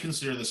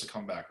this a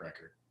comeback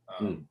record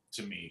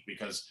to me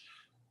because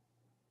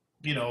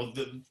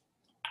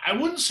I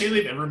wouldn't say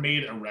they've ever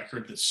made a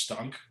record that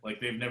stunk. Like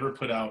they've never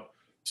put out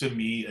to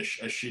me a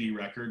shitty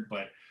record,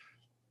 but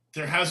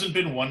there hasn't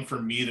been one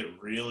for me that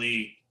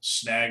really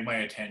snagged my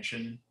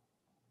attention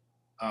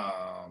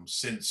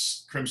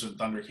since Crimson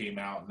Thunder came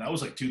out, and that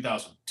was like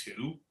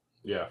 2002.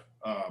 Yeah.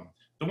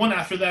 The one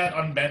after that,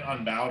 Unbent,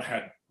 Unbowed,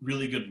 had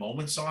really good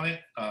moments on it,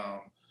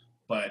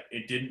 but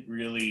it didn't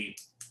really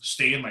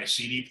stay in my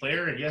CD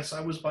player. And yes, I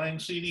was buying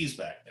CDs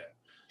back then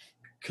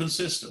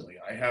consistently.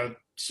 I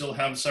still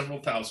have several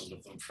thousand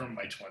of them from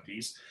my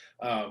 20s.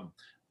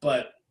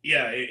 But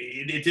yeah,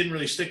 it didn't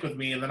really stick with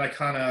me. And then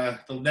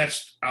the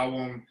next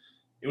album,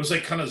 it was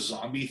like kind of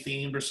zombie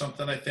themed or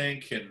something, I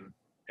think. And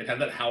it had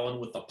that Howlin'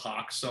 with the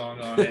Pox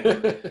song on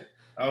it.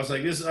 I was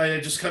like, I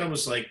just kind of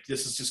was like,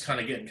 this is just kind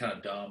of getting kind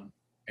of dumb.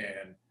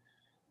 And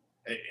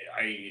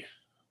I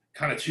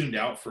kind of tuned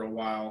out for a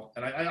while.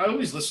 And I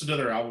always listened to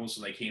their albums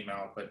when they came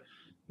out, but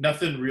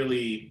nothing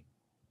really.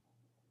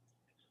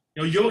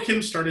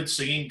 Joachim started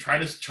singing,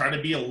 trying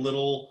to be a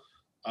little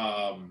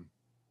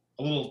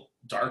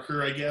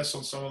darker, I guess,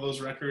 on some of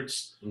those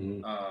records.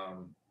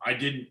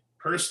 I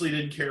personally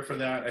didn't care for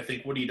that. I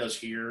think what he does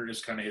here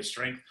is kind of his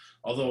strength.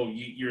 Although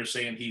you're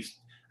saying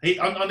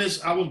on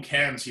his album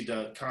Cans, he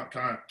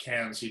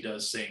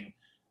does sing.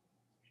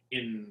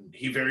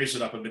 He varies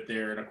it up a bit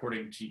there, and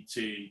according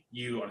to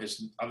you on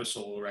his other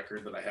solo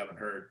record that I haven't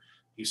heard,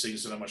 he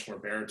sings in a much more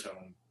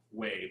baritone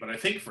way. But I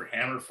think for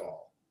Hammerfall,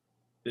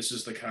 this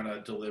is the kind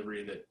of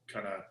delivery that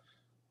kind of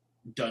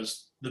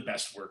does the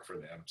best work for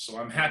them. So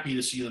I'm happy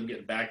to see them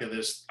getting back to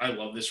this. I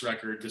love this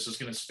record. This is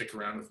going to stick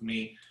around with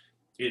me.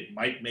 It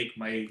might make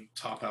my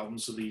top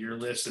albums of the year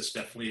list. It's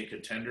definitely a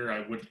contender.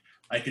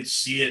 I could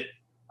see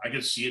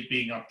it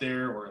being up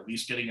there, or at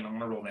least getting an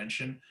honorable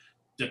mention,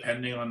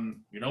 depending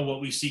on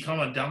what we see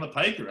coming down the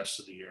pike the rest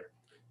of the year.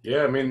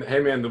 Yeah, I mean, hey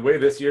man, the way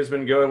this year's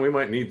been going, we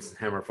might need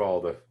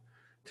Hammerfall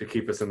to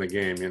keep us in the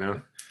game.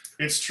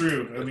 It's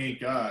true. I mean,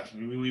 God,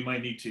 we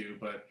might need to,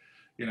 but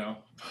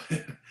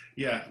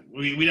yeah,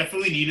 we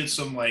definitely needed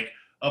some like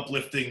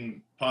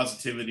uplifting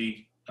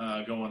positivity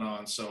going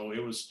on. So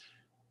it was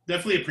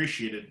definitely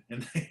appreciated,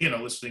 and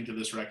listening to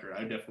this record,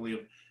 I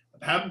definitely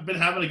have been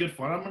having a good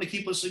fun. I'm going to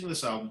keep listening to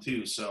this album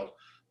too. So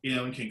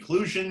in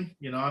conclusion,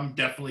 I'm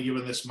definitely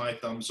giving this my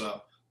thumbs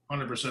up,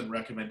 100%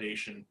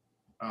 recommendation.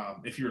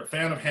 If you're a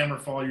fan of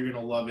Hammerfall, you're going to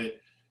love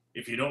it.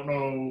 If you don't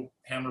know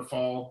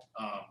Hammerfall,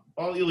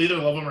 well, you'll either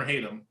love them or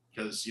hate them,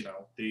 because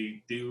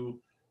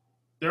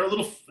they're a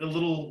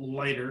little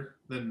lighter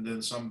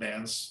than some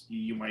bands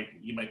you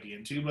might be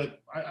into,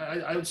 but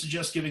I would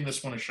suggest giving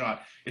this one a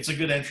shot. It's a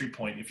good entry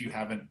point if you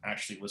haven't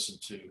actually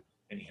listened to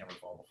any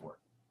Hammerfall before.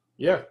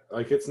 Yeah,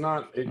 like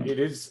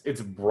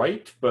it's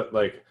bright, but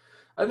like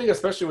I think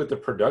especially with the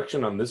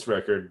production on this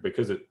record,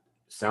 because it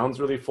sounds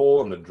really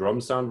full and the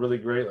drums sound really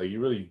great, like you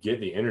really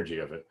get the energy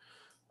of it.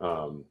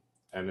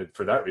 And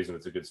for that reason,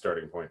 it's a good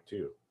starting point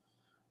too.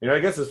 I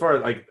guess as far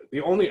as like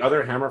the only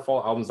other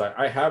Hammerfall albums,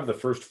 I have the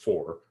first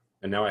 4,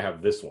 and now I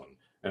have this one.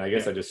 And I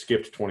guess I just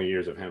skipped 20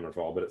 years of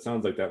Hammerfall, but it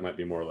sounds like that might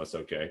be more or less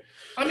okay.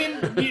 I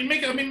mean,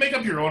 make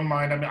up your own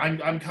mind. I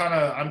mean, I'm kind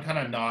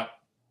of not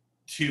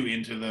too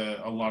into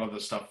a lot of the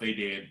stuff they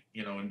did,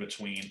 in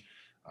between.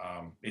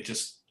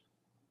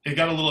 It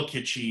got a little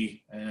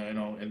kitschy,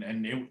 and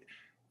it,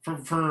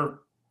 for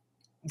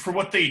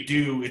what they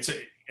do, it's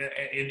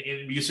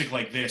in music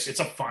like this, it's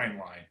a fine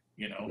line.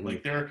 You know, Mhm.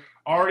 like they're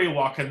already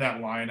walking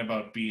that line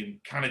about being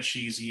kind of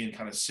cheesy and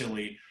kind of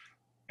silly.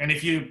 And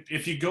if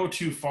you go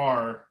too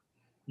far,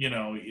 you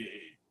know,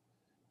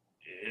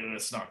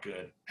 it's not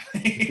good.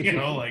 You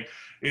know, like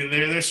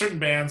there's certain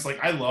bands like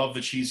I love the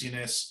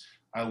cheesiness,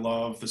 I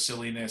love the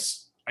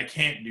silliness. I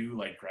can't do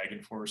like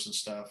Dragon Force and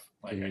stuff.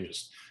 Like I Mhm.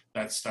 just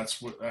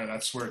that's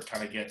where it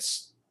kind of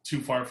gets too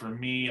far for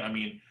me. I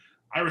mean,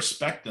 I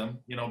respect them,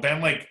 you know,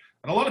 band like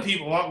and a lot of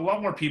people, a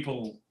lot more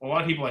people, a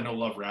lot of people I know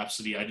love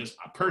Rhapsody. I just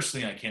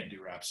personally I can't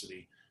do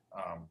Rhapsody.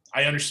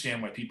 I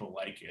understand why people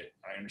like it.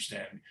 I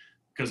understand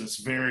because it's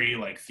very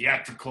like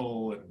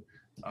theatrical and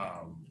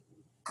um,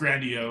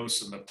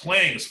 grandiose, and the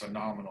playing is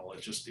phenomenal.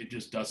 It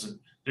just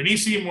doesn't. There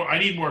needs to be more. I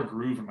need more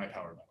groove in my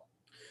power metal.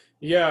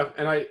 Yeah,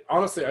 and I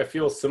honestly I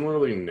feel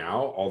similarly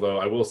now, although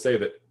I will say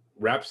that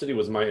Rhapsody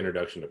was my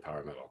introduction to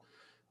power metal.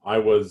 I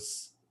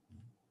was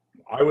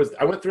I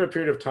went through a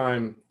period of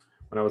time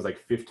when I was like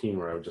 15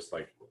 where I was just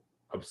like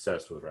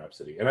obsessed with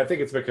Rhapsody. And I think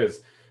it's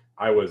because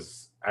I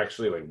was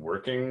actually like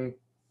working.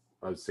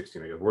 I was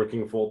 16, I was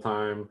working full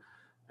time,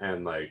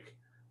 and like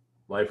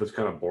life was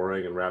kind of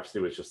boring, and Rhapsody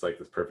was just like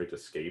this perfect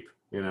escape,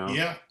 you know?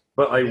 Yeah,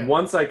 But like yeah,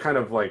 once I kind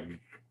of like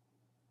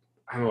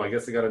I don't know, I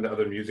guess I got into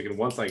other music, and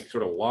once I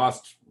sort of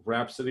lost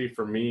Rhapsody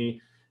for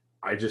me,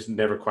 I just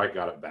never quite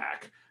got it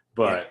back. yeah,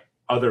 But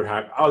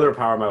other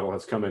power metal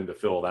has come in to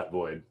fill that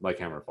void, like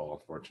Hammerfall,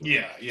 unfortunately.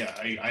 yeah.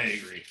 I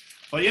agree.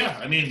 But yeah,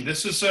 I mean,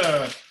 this is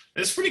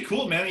it's pretty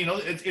cool, man. You know,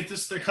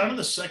 it's they're kind of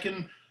the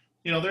second.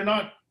 You know, they're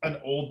not an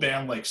old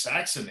band like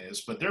Saxon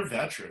is, but they're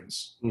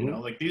veterans. You know,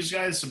 Hmm. like these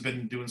guys have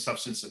been doing stuff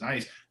since the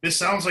 '90s. This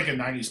sounds like a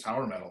 '90s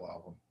power metal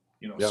album.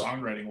 You know, Yep.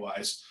 songwriting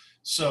wise.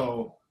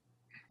 So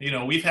you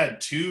know, we've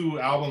had two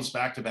albums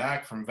back to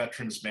back from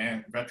veteran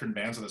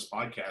bands on this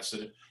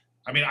podcast.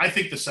 I mean, I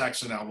think the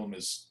Saxon album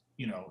is,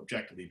 you know,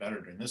 objectively better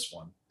than this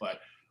one, but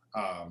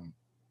um,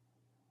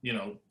 you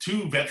know,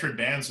 two veteran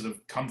bands that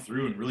have come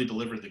through and really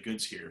delivered the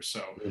goods here.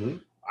 So Hmm.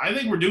 I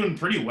think we're doing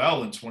pretty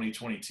well in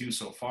 2022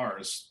 so far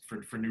as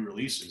for new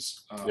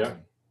releases. Yeah.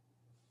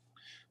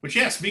 But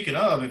yeah, speaking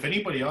of, if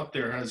anybody out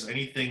there has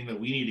anything that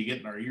we need to get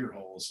in our ear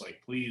holes, like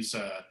please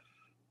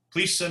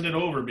send it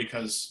over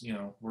because you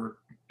know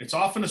it's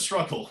often a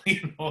struggle.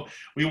 You know,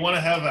 we want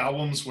to have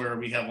albums where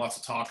we have lots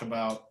to talk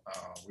about.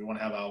 We want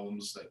to have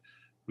albums that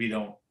we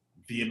don't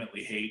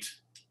vehemently hate.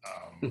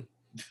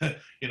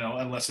 You know,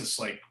 unless it's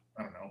like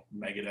I don't know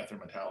Megadeth or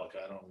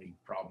Metallica. I don't have any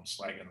problem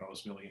slagging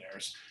those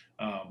millionaires.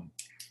 Um,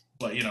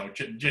 but you know,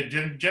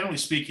 generally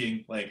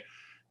speaking, like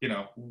you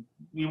know,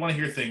 we want to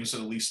hear things that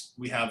at least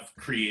we have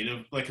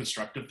creative, like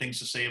constructive things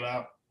to say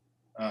about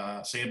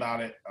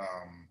it.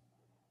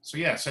 So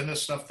yeah, send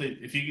us stuff that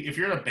if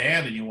you're in a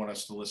band and you want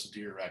us to listen to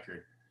your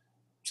record,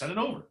 send it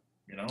over.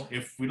 You know,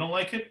 if we don't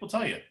like it, we'll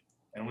tell you,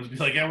 and we'll be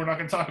like, yeah, we're not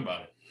going to talk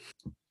about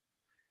it.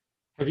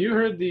 Have you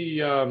heard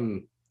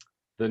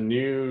the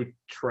new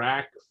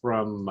track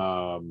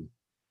from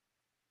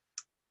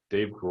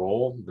Dave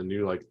Grohl, the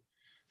new like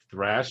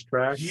thrash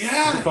track? Is it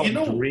Yeah, you called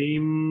know,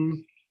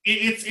 Dream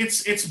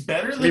it's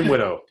better Dream than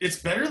Widow? it's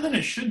better than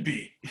it should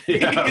be.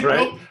 Yeah, You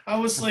right. know, I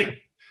was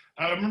like,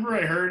 I remember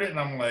I heard it and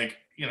I'm like,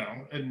 you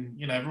know, and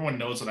you know, everyone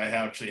knows that I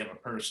actually have a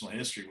personal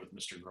history with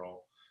Mr. Grohl,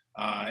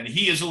 and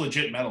he is a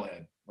legit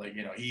metalhead. Like,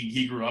 you know,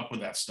 he grew up with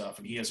that stuff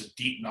and he has a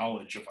deep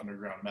knowledge of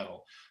underground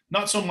metal.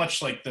 Not so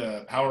much like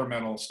the power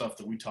metal stuff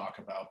that we talk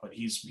about, but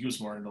he was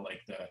more into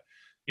like the,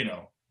 you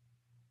know,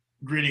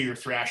 grittier,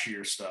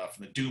 thrashier stuff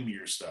and the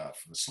doomier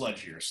stuff and the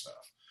sludgier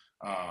stuff.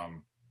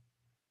 Um,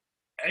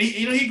 and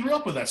you know, he grew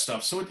up with that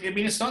stuff. So, I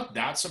mean, it's not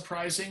that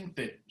surprising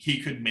that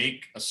he could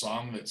make a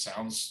song that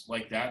sounds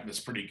like that that's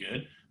pretty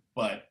good.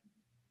 But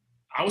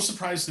I was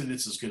surprised that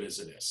it's as good as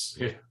it is.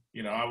 Yeah.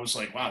 You know, I was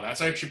like, wow,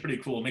 that's actually pretty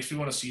cool. It makes me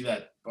want to see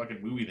that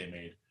fucking movie they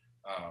made.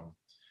 Um,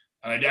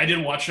 and I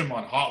did watch him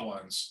on Hot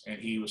Ones, and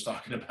he was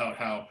talking about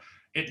how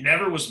it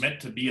never was meant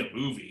to be a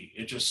movie.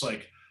 It just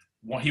like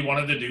he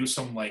wanted to do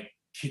some like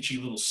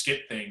kitschy little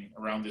skit thing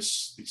around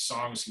these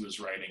songs he was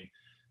writing,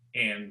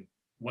 and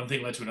one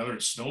thing led to another.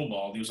 It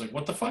snowballed. He was like,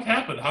 "What the fuck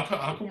happened?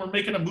 How come we're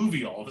making a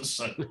movie all of a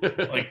sudden?"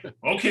 Like,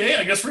 okay,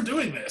 I guess we're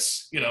doing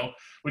this. You know,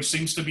 which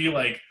seems to be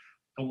like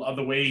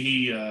the way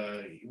he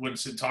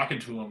was talking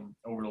to him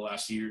over the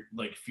last year,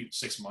 like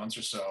 6 months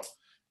or so.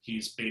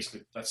 He's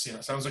basically that's you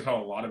know, sounds like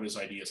how a lot of his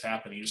ideas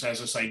happen. He just has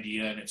this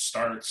idea and it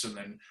starts, and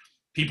then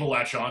people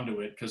latch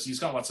onto it because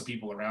he's got lots of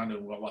people around him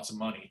who have lots of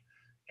money,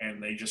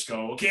 and they just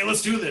go, "Okay,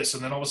 let's do this,"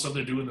 and then all of a sudden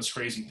they're doing this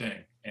crazy thing,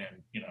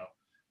 and you know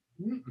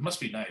it must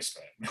be nice,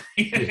 man.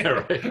 Yeah,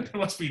 right. It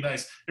must be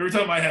nice. Every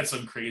time I had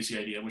some crazy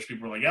idea, which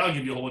people were like, yeah, I'll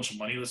give you a whole bunch of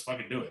money, let's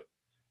fucking do it.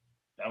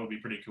 That would be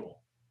pretty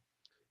cool.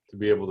 To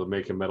be able to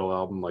make a metal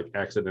album like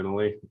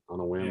accidentally on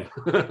a whim.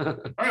 Yeah. All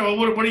right. Well,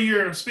 what are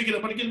your speaking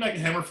of? But getting back to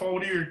Hammerfall,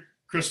 what are your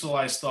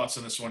crystallized thoughts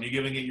on this one? Are you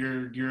giving it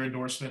your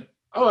endorsement?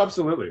 Oh,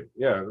 absolutely.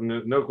 Yeah,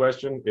 no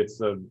question.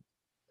 It's a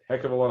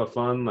heck of a lot of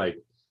fun. Like,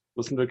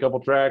 listen to a couple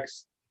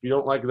tracks. If you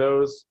don't like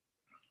those,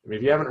 I mean,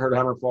 if you haven't heard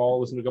Hammerfall,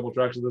 listen to a couple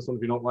tracks of this one.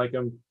 If you don't like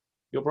them,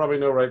 you'll probably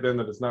know right then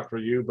that it's not for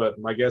you. But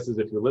my guess is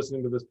if you're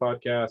listening to this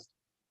podcast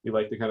you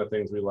like the kind of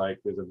things we like,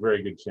 there's a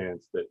very good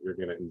chance that you're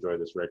going to enjoy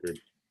this record.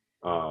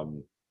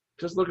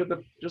 Just look at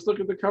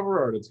the cover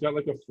art. It's got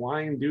like a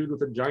flying dude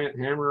with a giant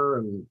hammer,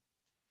 and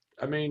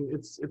I mean,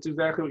 it's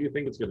exactly what you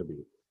think it's going to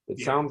be. It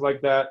sounds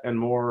like that and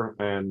more,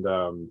 and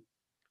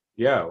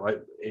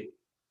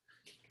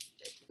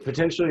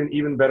potentially an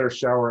even better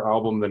shower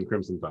album than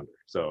Crimson Thunder.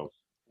 So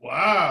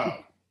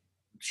wow,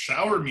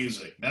 shower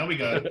music. Now we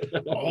got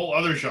a whole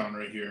other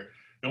genre here.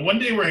 And one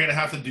day we're gonna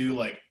have to do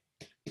like,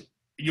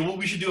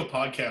 we should do a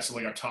podcast of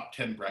like our top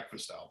 10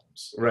 breakfast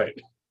albums. Right.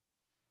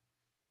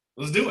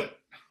 Let's do it.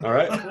 All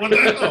right. What the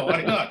hell?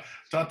 Why not?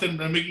 Top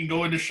 10, and we can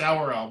go into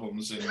shower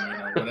albums and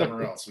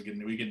whatever else we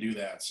can do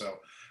that. So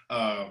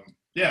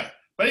yeah.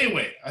 But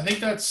anyway, I think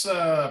that's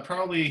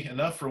probably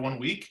enough for 1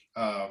 week.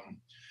 I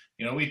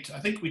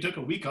think we took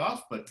a week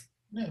off, but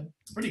yeah,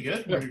 pretty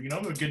good. Yeah.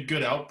 A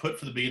good output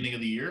for the beginning of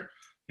the year.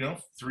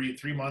 3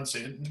 months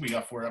in, we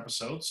got 4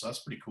 episodes, so that's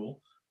pretty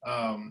cool.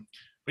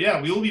 But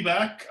yeah, we will be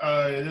back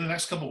in the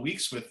next couple of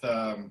weeks with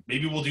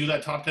maybe we'll do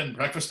that top 10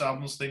 breakfast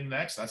albums thing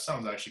next. That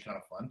sounds actually kind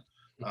of fun.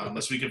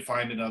 Unless we can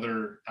find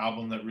another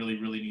album that really,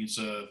 really needs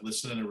a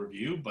listen and a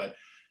review. But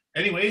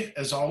anyway,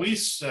 as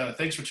always,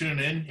 thanks for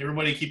tuning in.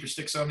 Everybody keep your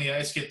sticks on the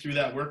ice, get through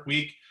that work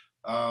week.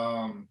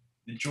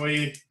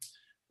 Enjoy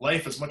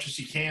life as much as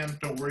you can.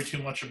 Don't worry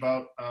too much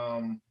about,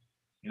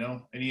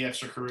 any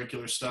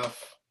extracurricular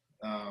stuff.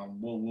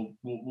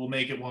 We'll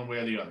make it one way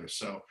or the other.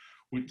 So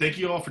we thank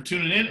you all for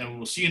tuning in, and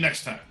we'll see you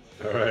next time.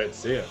 All right.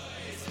 See ya.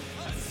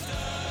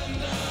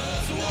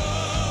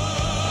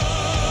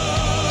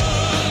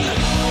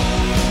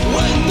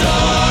 When